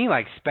seemed to me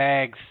like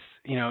Spags,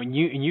 and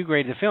you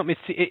graded the film.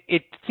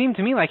 It seemed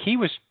to me like he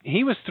was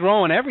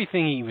throwing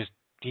everything.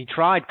 He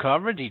tried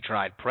coverage, he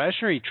tried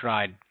pressure, he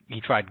tried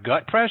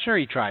gut pressure,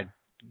 he tried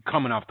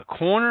coming off the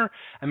corner.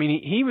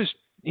 He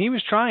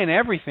was trying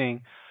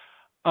everything.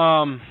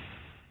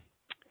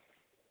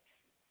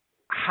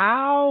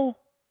 How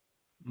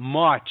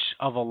much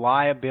of a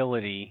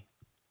liability,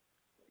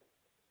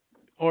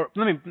 or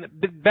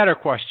better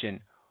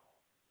question,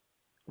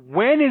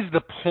 when is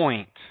the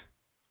point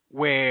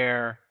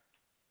where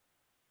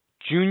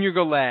Junior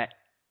Galette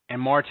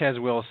and Martez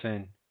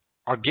Wilson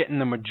are getting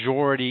the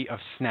majority of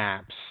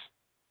snaps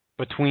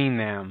between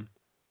them?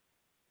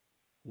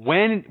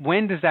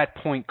 When does that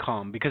point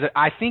come? Because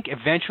I think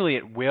eventually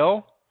it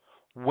will.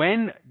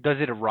 When does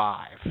it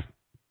arrive?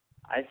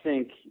 I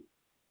think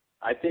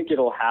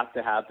it'll have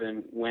to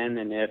happen when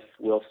and if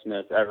Will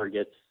Smith ever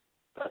gets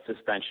a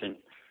suspension.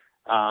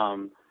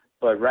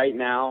 But right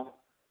now,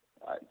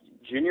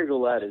 Junior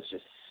Galette is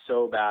just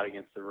so bad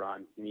against the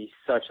run. He's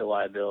such a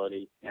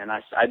liability, and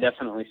I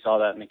definitely saw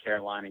that in the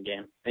Carolina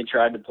game. They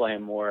tried to play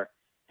him more,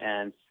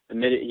 and the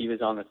minute he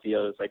was on the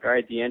field, it's like, all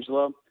right,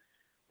 D'Angelo,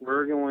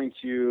 we're going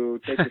to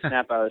take the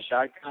snap out of the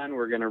shotgun.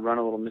 We're going to run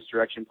a little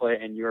misdirection play,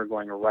 and you are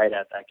going right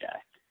at that guy.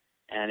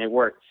 And it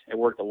worked. It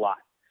worked a lot.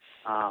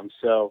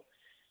 So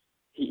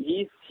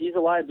he's a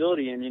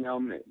liability, and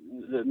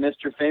the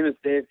Mr. Famous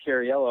Dave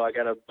Cariello, I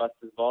got to bust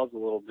his balls a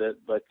little bit,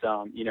 but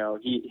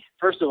he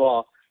first of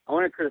all, I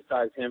want to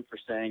criticize him for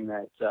saying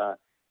that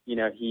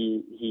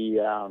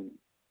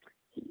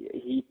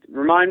he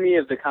reminded me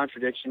of the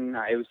contradiction.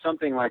 It was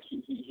something like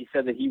he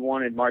said that he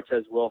wanted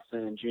Martez Wilson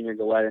and Junior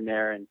Galette in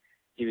there, and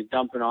he was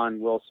dumping on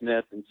Will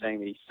Smith and saying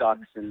that he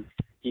sucks and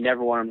he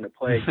never wanted him to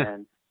play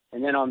again.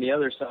 And then on the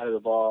other side of the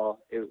ball,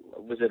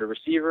 was it a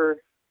receiver?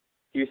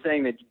 He was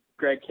saying that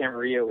Greg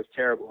Camarillo was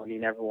terrible and he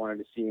never wanted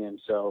to see him,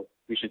 so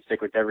we should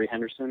stick with Devery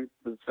Henderson.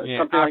 Something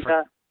like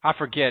that. I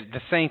forget.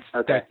 The Saints.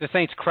 Okay. The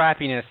Saints'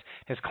 crappiness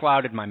has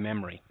clouded my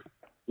memory.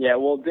 Yeah,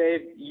 well,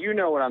 Dave, you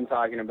know what I'm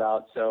talking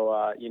about,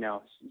 so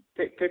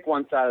pick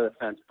one side of the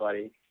fence,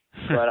 buddy.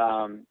 But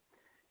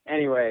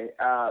anyway,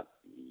 I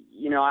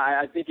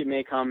think it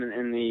may come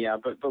in the.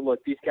 But look,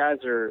 these guys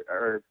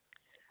are.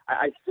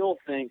 I still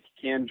think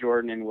Cam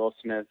Jordan and Will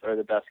Smith are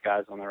the best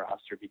guys on the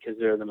roster because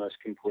they're the most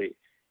complete.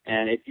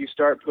 And if you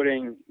start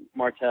putting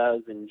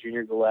Martez and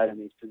Junior Galette in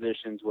these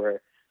positions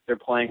where they're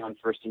playing on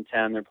 1st and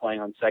 10, they're playing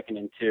on 2nd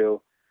and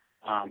 2,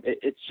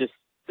 it's just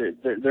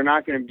they're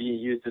not going to be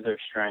used to their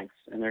strengths,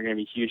 and they're going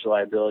to be huge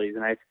liabilities.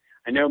 And I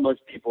know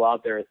most people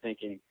out there are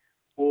thinking,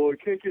 well, it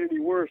can't get any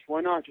worse. Why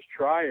not just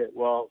try it?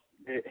 Well,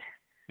 it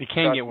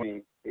can get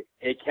worse.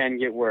 It can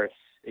get worse.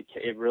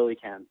 It really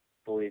can.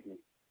 Believe me.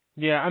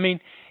 Yeah, I mean,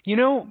 you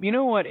know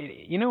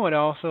what?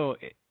 Also,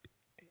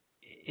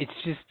 it's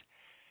just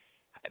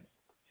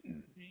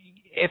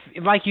if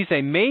like you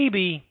say,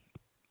 maybe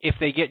if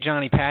they get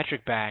Johnny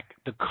Patrick back,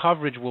 the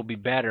coverage will be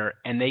better,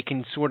 and they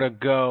can sort of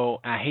go.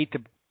 I hate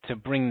to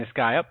bring this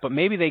guy up, but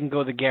maybe they can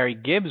go the Gary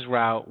Gibbs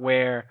route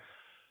where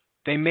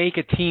they make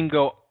a team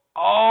go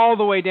all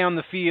the way down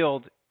the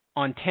field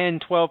on 10,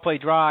 12-play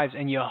drives,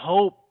 and you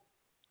hope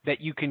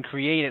that you can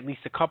create at least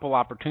a couple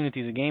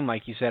opportunities a game,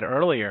 like you said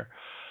earlier.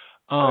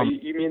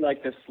 You mean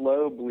like the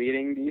slow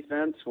bleeding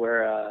defense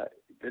where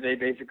they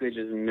basically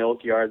just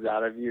milk yards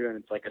out of you, and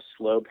it's like a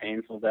slow,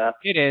 painful death?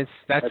 It is.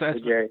 That's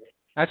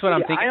what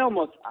I'm thinking.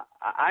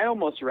 I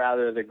almost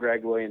rather the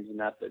Greg Williams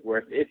method,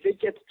 where if it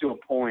gets to a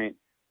point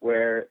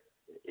where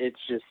it's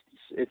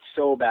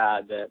so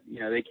bad that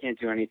they can't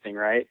do anything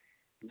right,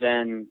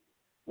 then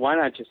why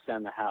not just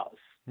send the house?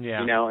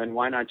 Yeah. And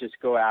why not just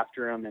go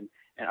after them? And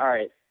all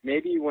right,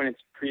 maybe when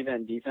it's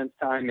prevent defense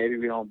time, maybe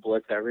we don't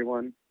blitz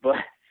everyone,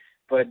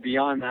 but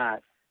beyond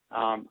that,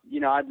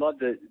 I'd love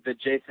the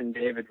Jason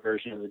David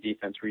version of the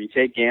defense where you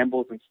take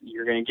gambles and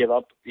you're going to give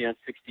up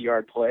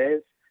 60-yard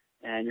plays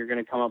and you're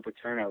going to come up with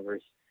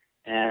turnovers.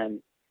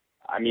 And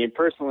I mean,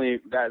 personally,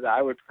 that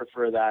I would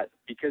prefer that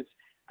because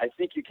I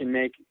think you can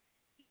make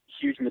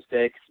huge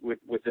mistakes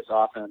with this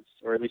offense,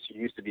 or at least you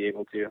used to be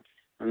able to. I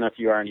don't know if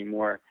you are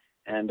anymore.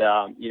 And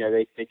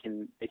they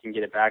can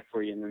get it back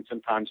for you, and then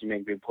sometimes you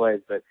make good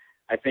plays. But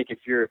I think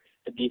if you're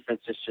a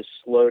defense that's just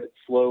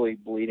slowly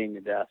bleeding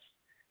to death,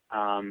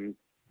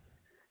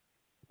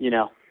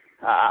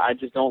 I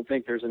just don't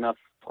think there's enough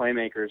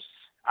playmakers.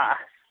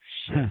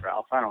 Shit,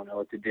 Ralph, I don't know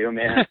what to do,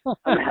 man.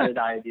 I'm out of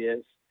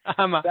ideas.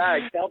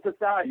 Zach, help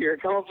us out here.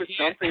 Come up with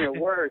something that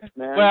works,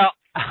 man. Well,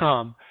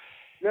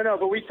 No,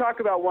 but we talk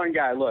about one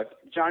guy. Look,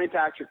 Johnny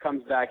Patrick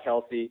comes back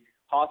healthy.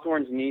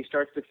 Hawthorne's knee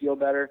starts to feel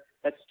better.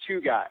 That's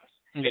two guys.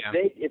 Yeah.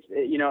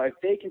 If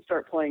they can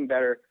start playing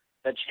better,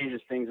 that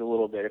changes things a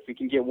little bit. If we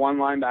can get one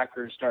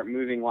linebacker to start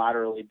moving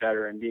laterally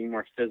better and being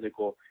more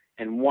physical,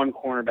 and one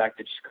cornerback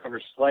that just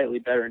covers slightly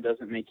better and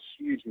doesn't make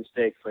huge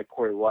mistakes like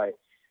Corey White,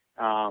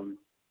 that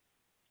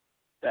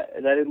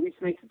at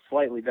least makes it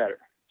slightly better.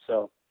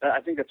 So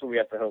I think that's what we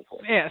have to hope for.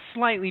 Yeah,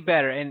 slightly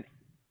better. And,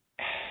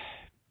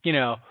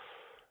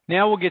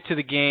 now we'll get to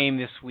the game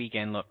this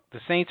weekend. Look, the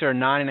Saints are a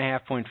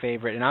 9.5-point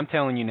favorite, and I'm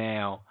telling you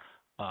now,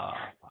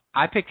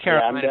 I picked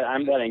Carolina. Yeah,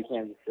 I'm betting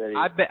Kansas City.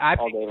 I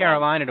picked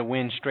Carolina to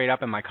win straight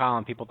up in my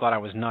column. People thought I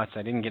was nuts.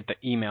 I didn't get the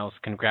emails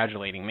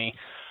congratulating me.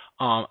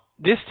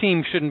 This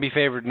team shouldn't be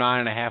favored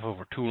 9.5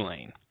 over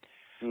Tulane.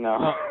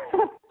 No.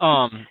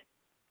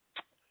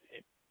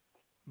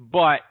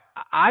 But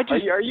I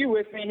just. Are you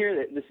with me here?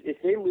 That if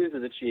they lose to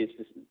the Chiefs,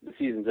 the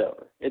season's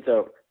over. It's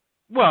over.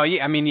 Well,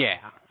 yeah. I mean, you.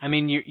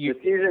 The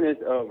season is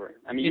over.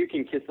 I mean, you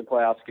can kiss the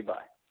playoffs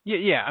goodbye.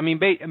 Yeah. I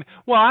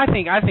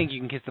think you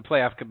can kiss the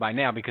playoff goodbye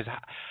now because,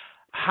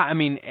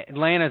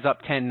 Atlanta's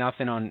up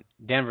 10-0 on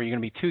Denver. You're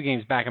going to be 2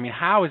 games back. I mean,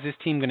 how is this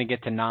team going to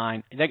get to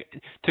 9? They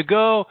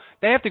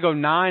have to go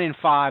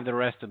 9-5 the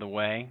rest of the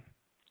way.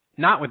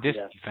 Not with this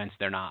defense,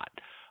 they're not.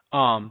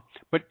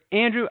 But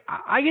Andrew,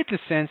 I get the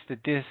sense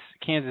that this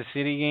Kansas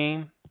City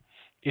game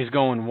is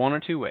going one or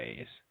two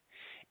ways.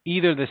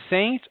 Either the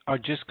Saints are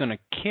just going to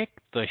kick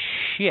the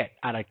shit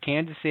out of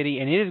Kansas City,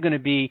 and it is going to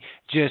be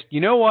just, you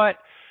know what?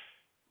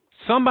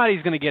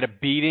 Somebody's going to get a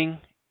beating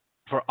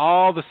for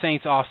all the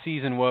Saints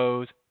off-season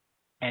woes,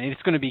 and it's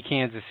going to be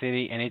Kansas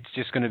City, and it's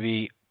just going to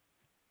be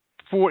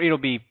it'll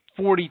be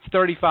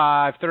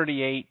 35,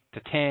 38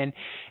 to 10,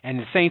 and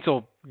the Saints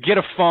will get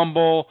a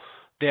fumble.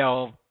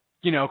 The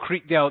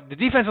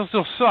defense will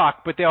still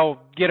suck, but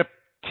they'll get a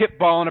tip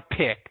ball and a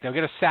pick. They'll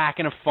get a sack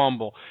and a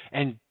fumble,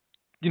 and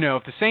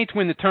if the Saints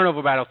win the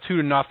turnover battle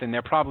 2-0,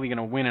 they're probably going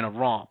to win in a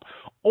romp.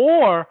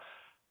 Or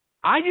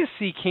I just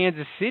see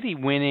Kansas City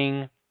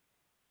winning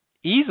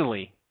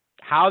easily.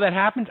 How that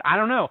happens, I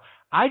don't know.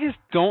 I just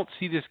don't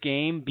see this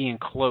game being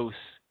close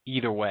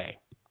either way.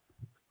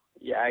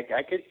 Yeah,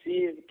 I could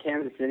see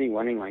Kansas City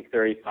winning like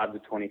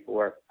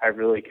 35-24. I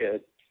really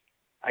could.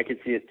 I could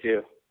see it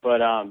too. But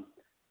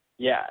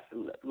yeah,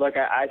 look,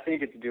 I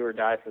think it's do or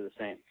die for the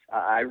Saints.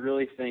 I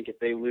really think if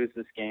they lose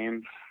this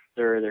game,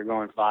 they're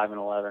going 5-11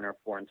 or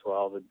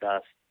 4-12 at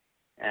best,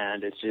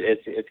 and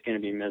it's going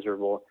to be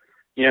miserable.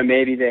 You know,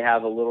 maybe they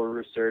have a little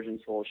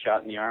resurgence, a little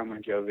shot in the arm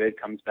when Joe Vid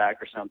comes back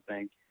or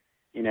something.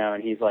 You know,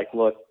 and he's like,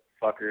 look,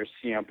 fuckers,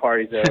 you know,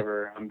 party's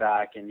over, I'm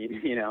back, and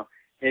you know,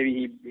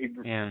 maybe he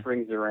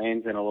brings the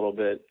reins in a little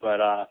bit, but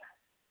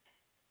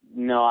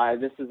no,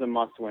 this is a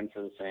must-win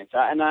for the Saints.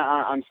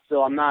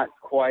 I'm not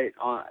quite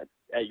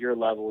at your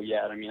level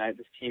yet. I mean,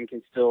 this team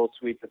can still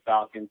sweep the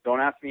Falcons. Don't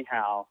ask me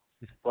how,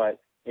 but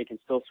they can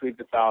still sweep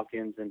the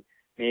Falcons, and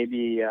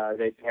maybe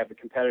they have a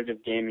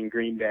competitive game in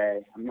Green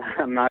Bay.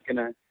 I'm not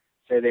gonna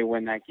say they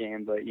win that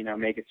game, but you know,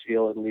 make us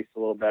feel at least a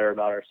little better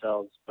about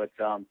ourselves. But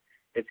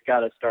it's got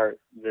to start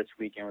this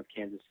weekend with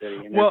Kansas City,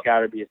 and there's got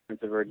to be a sense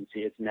of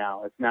urgency. It's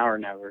now or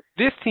never.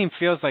 This team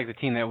feels like the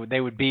team that they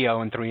would be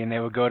 0-3, and they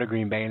would go to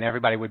Green Bay, and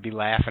everybody would be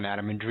laughing at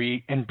them, and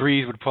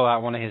Breeze would pull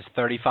out one of his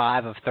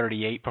 35 of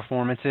 38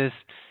 performances.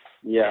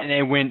 Yeah,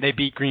 and they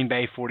beat Green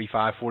Bay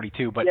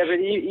 45-42. But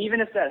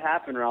even if that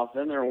happened, Ralph,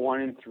 then they're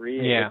 1-3.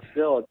 Yeah,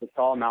 it's a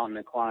tall mountain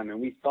to climb,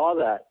 and we saw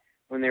that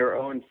when they were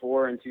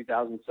 0-4 in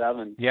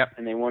 2007. Yep,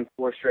 and they won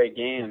 4 straight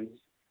games.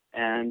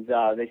 And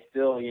they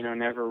still, you know,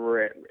 never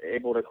were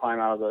able to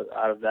climb out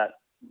of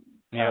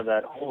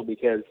that hole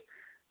because,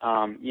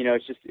 you know,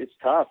 it's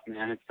tough,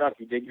 man. It's tough.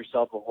 You dig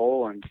yourself a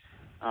hole,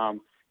 and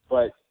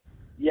but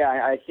yeah,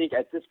 I think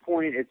at this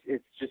point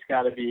it's just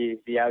got to be,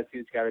 the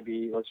attitude's got to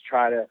be, let's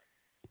try to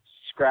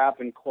scrap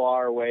and claw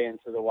our way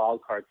into the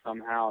wild card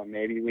somehow, and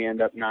maybe we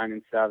end up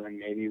 9-7,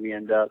 maybe we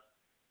end up,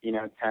 you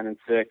know, 10-6.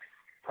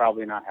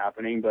 Probably not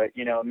happening, but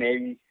you know,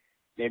 maybe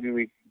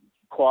we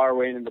claw our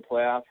way into the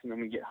playoffs, and then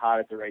we get hot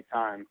at the right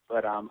time.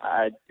 But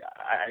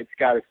it's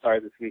got to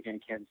start this weekend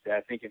in Kansas City.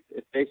 I think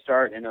if they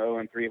start in an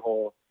 0-3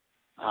 hole,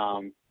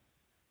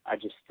 I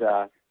just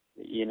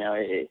you know,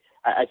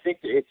 I think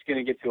it's going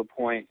to get to a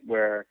point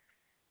where,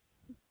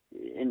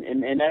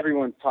 and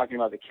everyone's talking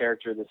about the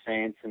character of the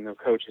Saints, and the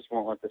coaches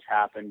won't let this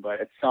happen.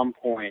 But at some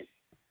point,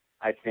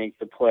 I think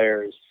the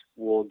players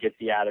will get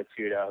the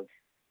attitude of,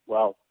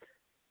 well,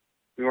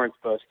 we weren't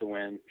supposed to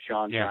win.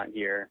 Sean's not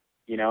here.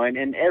 You know,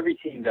 and every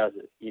team does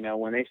it. You know,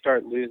 when they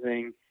start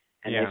losing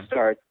and they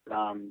start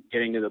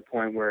getting to the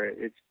point where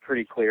it's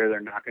pretty clear they're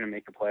not going to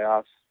make the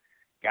playoffs,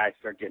 guys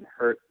start getting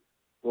hurt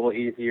a little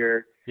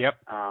easier. Yep.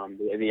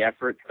 The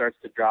effort starts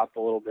to drop a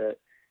little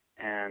bit,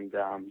 and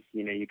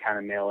you know, you kind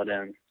of mail it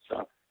in.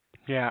 So.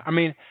 Yeah, I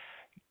mean,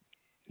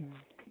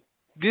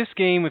 this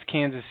game with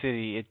Kansas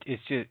City,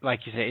 it's just like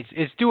you say,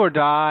 it's do or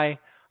die.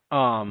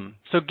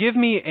 So give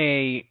me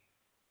a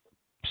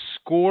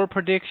score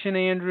prediction,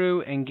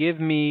 Andrew, and give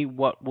me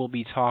what we'll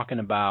be talking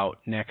about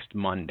next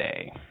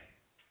Monday.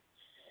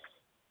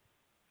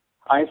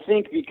 I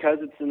think because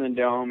it's in the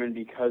Dome and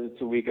because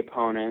it's a weak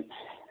opponent,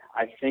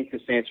 I think the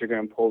Saints are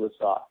going to pull this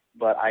off.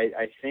 But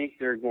I think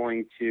they're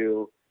going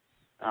to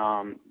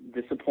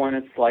disappoint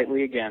us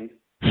slightly again.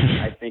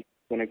 I think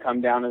it's going to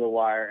come down to the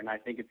wire, and I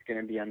think it's going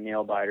to be a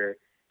nail-biter.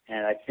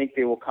 And I think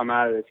they will come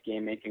out of this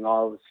game making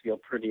all of us feel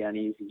pretty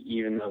uneasy,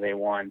 even though they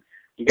won.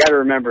 You got to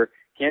remember,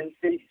 Kansas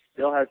City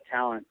still has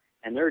talent,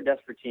 and they're a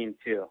desperate team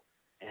too.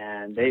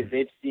 And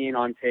they've seen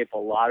on tape a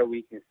lot of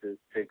weaknesses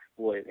to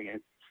exploit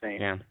against the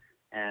Saints. Yeah.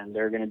 And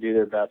they're going to do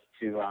their best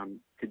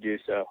to do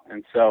so.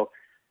 And so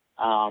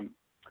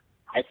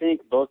I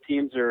think both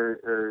teams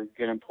are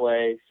going to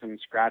play some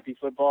scrappy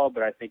football,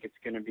 but I think it's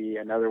going to be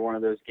another one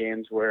of those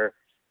games where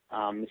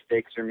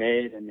mistakes are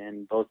made, and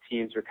then both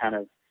teams are kind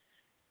of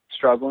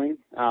struggling.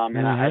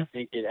 And I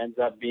think it ends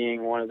up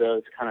being one of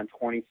those kind of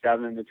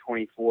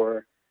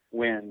 27-24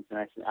 wins.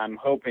 And I'm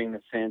hoping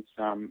the Saints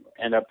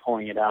end up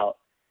pulling it out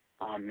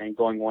and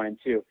going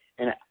 1-2.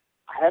 And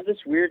I have this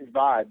weird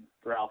vibe,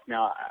 Ralph.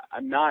 Now,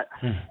 I'm not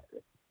 –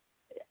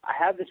 I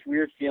have this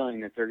weird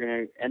feeling that they're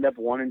going to end up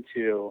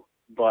 1-2,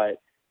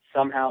 but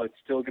somehow it's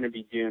still going to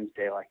be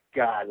doomsday. Like,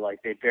 God, like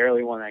they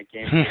barely won that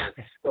game.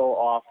 It's so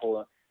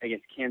awful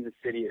against Kansas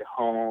City at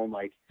home.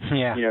 Like,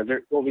 you know,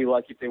 they'll be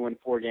lucky if they win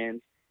 4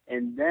 games.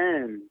 And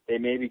then they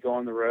maybe go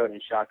on the road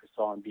and shock us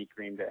all and beat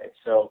Green Bay.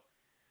 So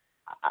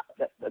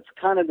that's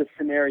kind of the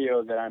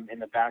scenario that I'm in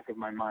the back of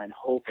my mind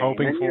hoping and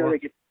then, for.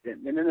 You know,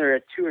 and then they're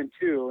at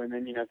 2-2, and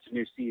then, you know, it's a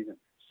new season.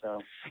 So.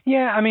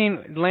 Yeah, I mean,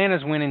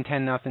 Atlanta's winning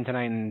 10-0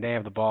 tonight, and they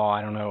have the ball.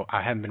 I don't know.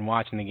 I haven't been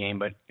watching the game,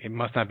 but it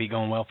must not be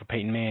going well for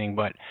Peyton Manning.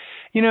 But,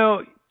 you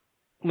know,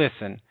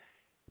 listen,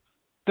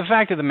 the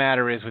fact of the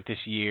matter is with this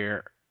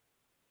year,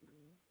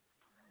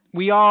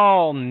 we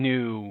all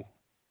knew,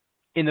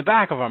 in the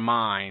back of our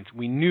minds,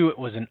 we knew it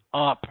was an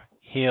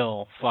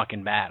uphill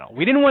fucking battle.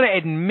 We didn't want to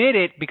admit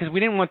it because we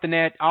didn't want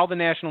all the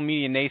national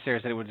media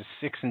naysayers that it was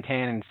a 6-10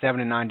 and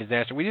 7-9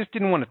 disaster. We just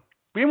didn't want to.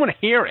 We didn't want to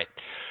hear it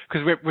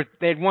because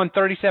they had won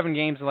 37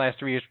 games the last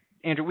 3 years.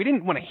 Andrew, we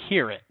didn't want to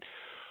hear it.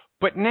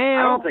 But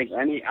now,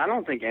 I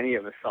don't think any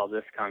of us saw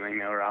this coming,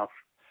 though, Ralph.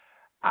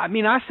 I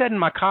mean, I said in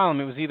my column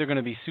it was either going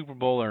to be Super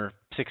Bowl or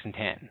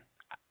 6-10,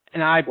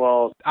 and I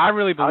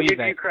really believe that. I'll give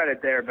you credit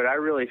there, but I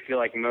really feel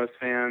like most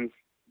fans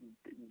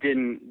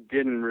didn't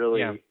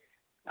really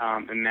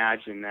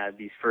imagine that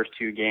these first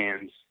two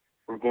games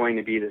were going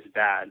to be this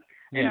bad,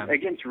 and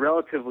against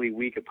relatively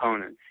weak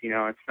opponents.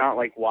 It's not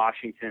like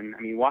Washington.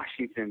 I mean,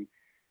 Washington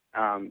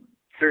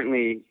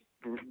certainly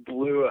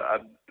blew a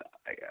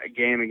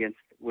game against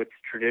what's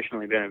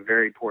traditionally been a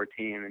very poor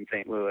team in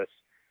St. Louis.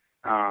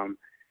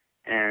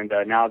 And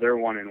now they're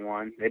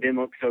 1-1. They didn't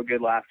look so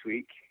good last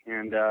week,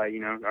 and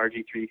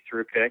RG3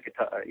 threw a pick,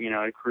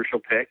 a crucial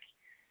pick,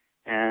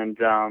 and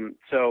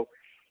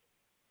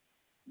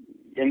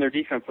their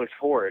defense looks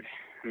forward.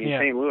 I mean,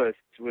 St. Louis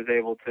was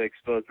able to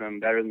expose them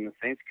better than the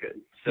Saints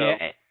could. So,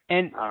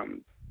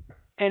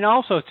 and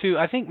also too,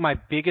 I think my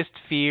biggest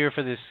fear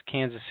for this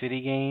Kansas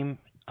City game,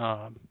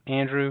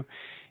 Andrew,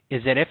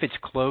 is that if it's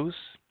close,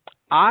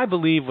 I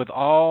believe with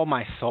all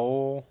my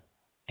soul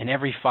and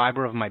every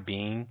fiber of my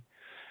being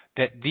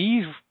that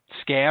these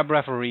scab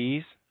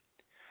referees,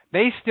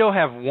 they still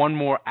have one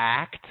more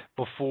act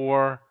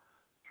before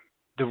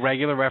the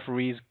regular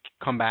referees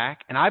come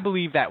back. And I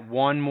believe that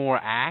one more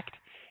act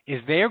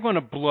is they're going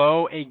to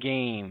blow a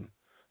game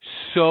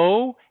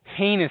so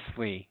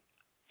heinously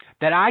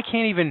that I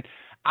can't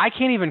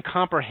even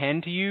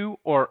comprehend to you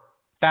or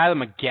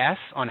fathom a guess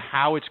on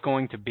how it's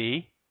going to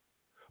be.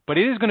 But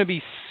it is going to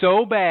be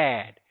so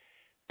bad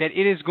that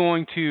it is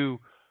going to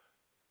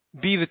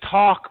be the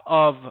talk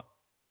of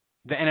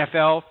the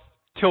NFL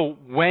till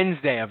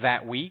Wednesday of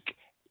that week,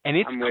 and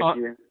it's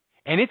coming.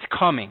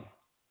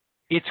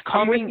 It's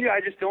coming. I'm with you.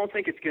 I just don't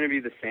think it's going to be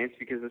the Saints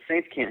because the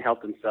Saints can't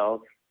help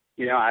themselves.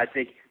 I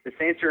think the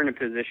Saints are in a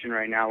position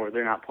right now where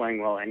they're not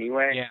playing well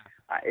anyway. Yeah.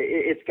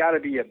 It's got to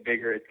be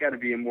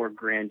a more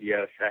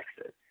grandiose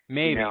exit.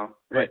 Maybe.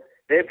 But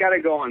they've got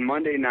to go on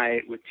Monday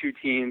night with two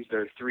teams that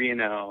are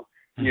 3-0,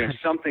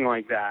 something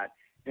like that,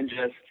 and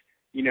just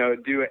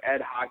do an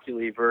Ed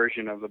Hockley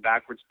version of a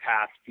backwards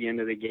pass at the end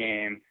of the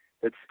game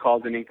that's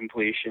called an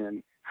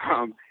incompletion,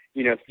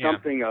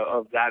 something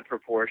of that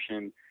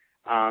proportion,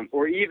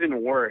 or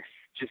even worse,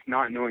 just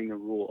not knowing the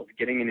rules,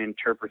 getting an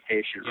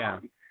interpretation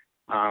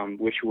wrong,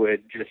 which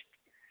would just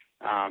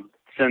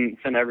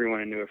send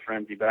everyone into a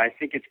frenzy. But I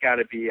think it's got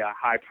to be a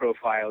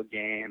high-profile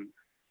game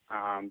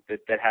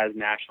that has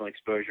national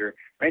exposure.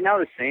 Right now,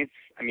 the Saints,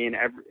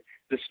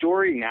 the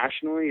story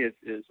nationally is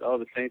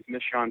the Saints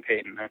missed Sean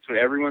Payton. That's what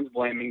everyone's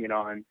blaming it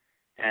on,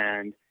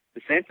 and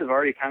the Saints have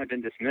already kind of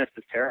been dismissed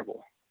as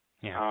terrible.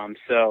 Yeah.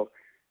 So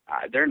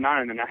they're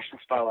not in the national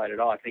spotlight at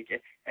all. I think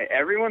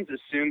everyone's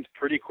assumed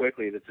pretty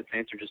quickly that the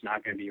Saints are just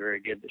not going to be very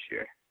good this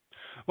year.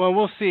 Well,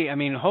 we'll see. I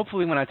mean,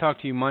 hopefully when I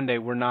talk to you Monday,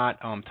 we're not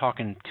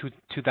talking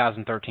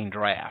 2013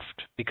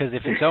 draft because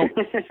if it's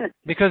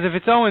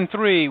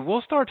 0-3,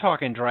 we'll start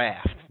talking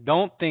draft.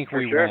 Don't think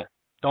we won't.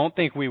 Don't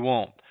think we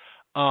won't.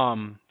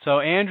 So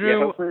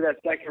Andrew, hopefully that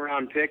second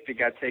round pick that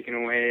got taken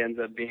away ends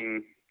up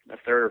being a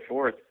third or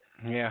fourth.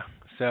 Yeah.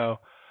 So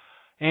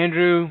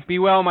Andrew, be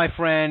well, my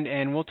friend,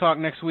 and we'll talk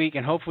next week.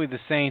 And hopefully the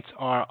Saints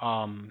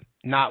are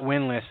not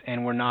winless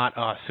and we're not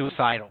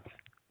suicidal.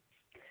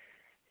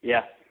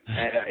 Yeah.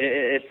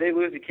 If they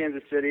lose to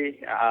Kansas City,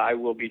 I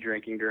will be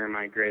drinking during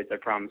my grades. I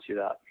promise you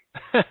that.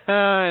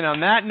 And on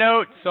that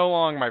note, so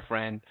long, my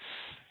friend.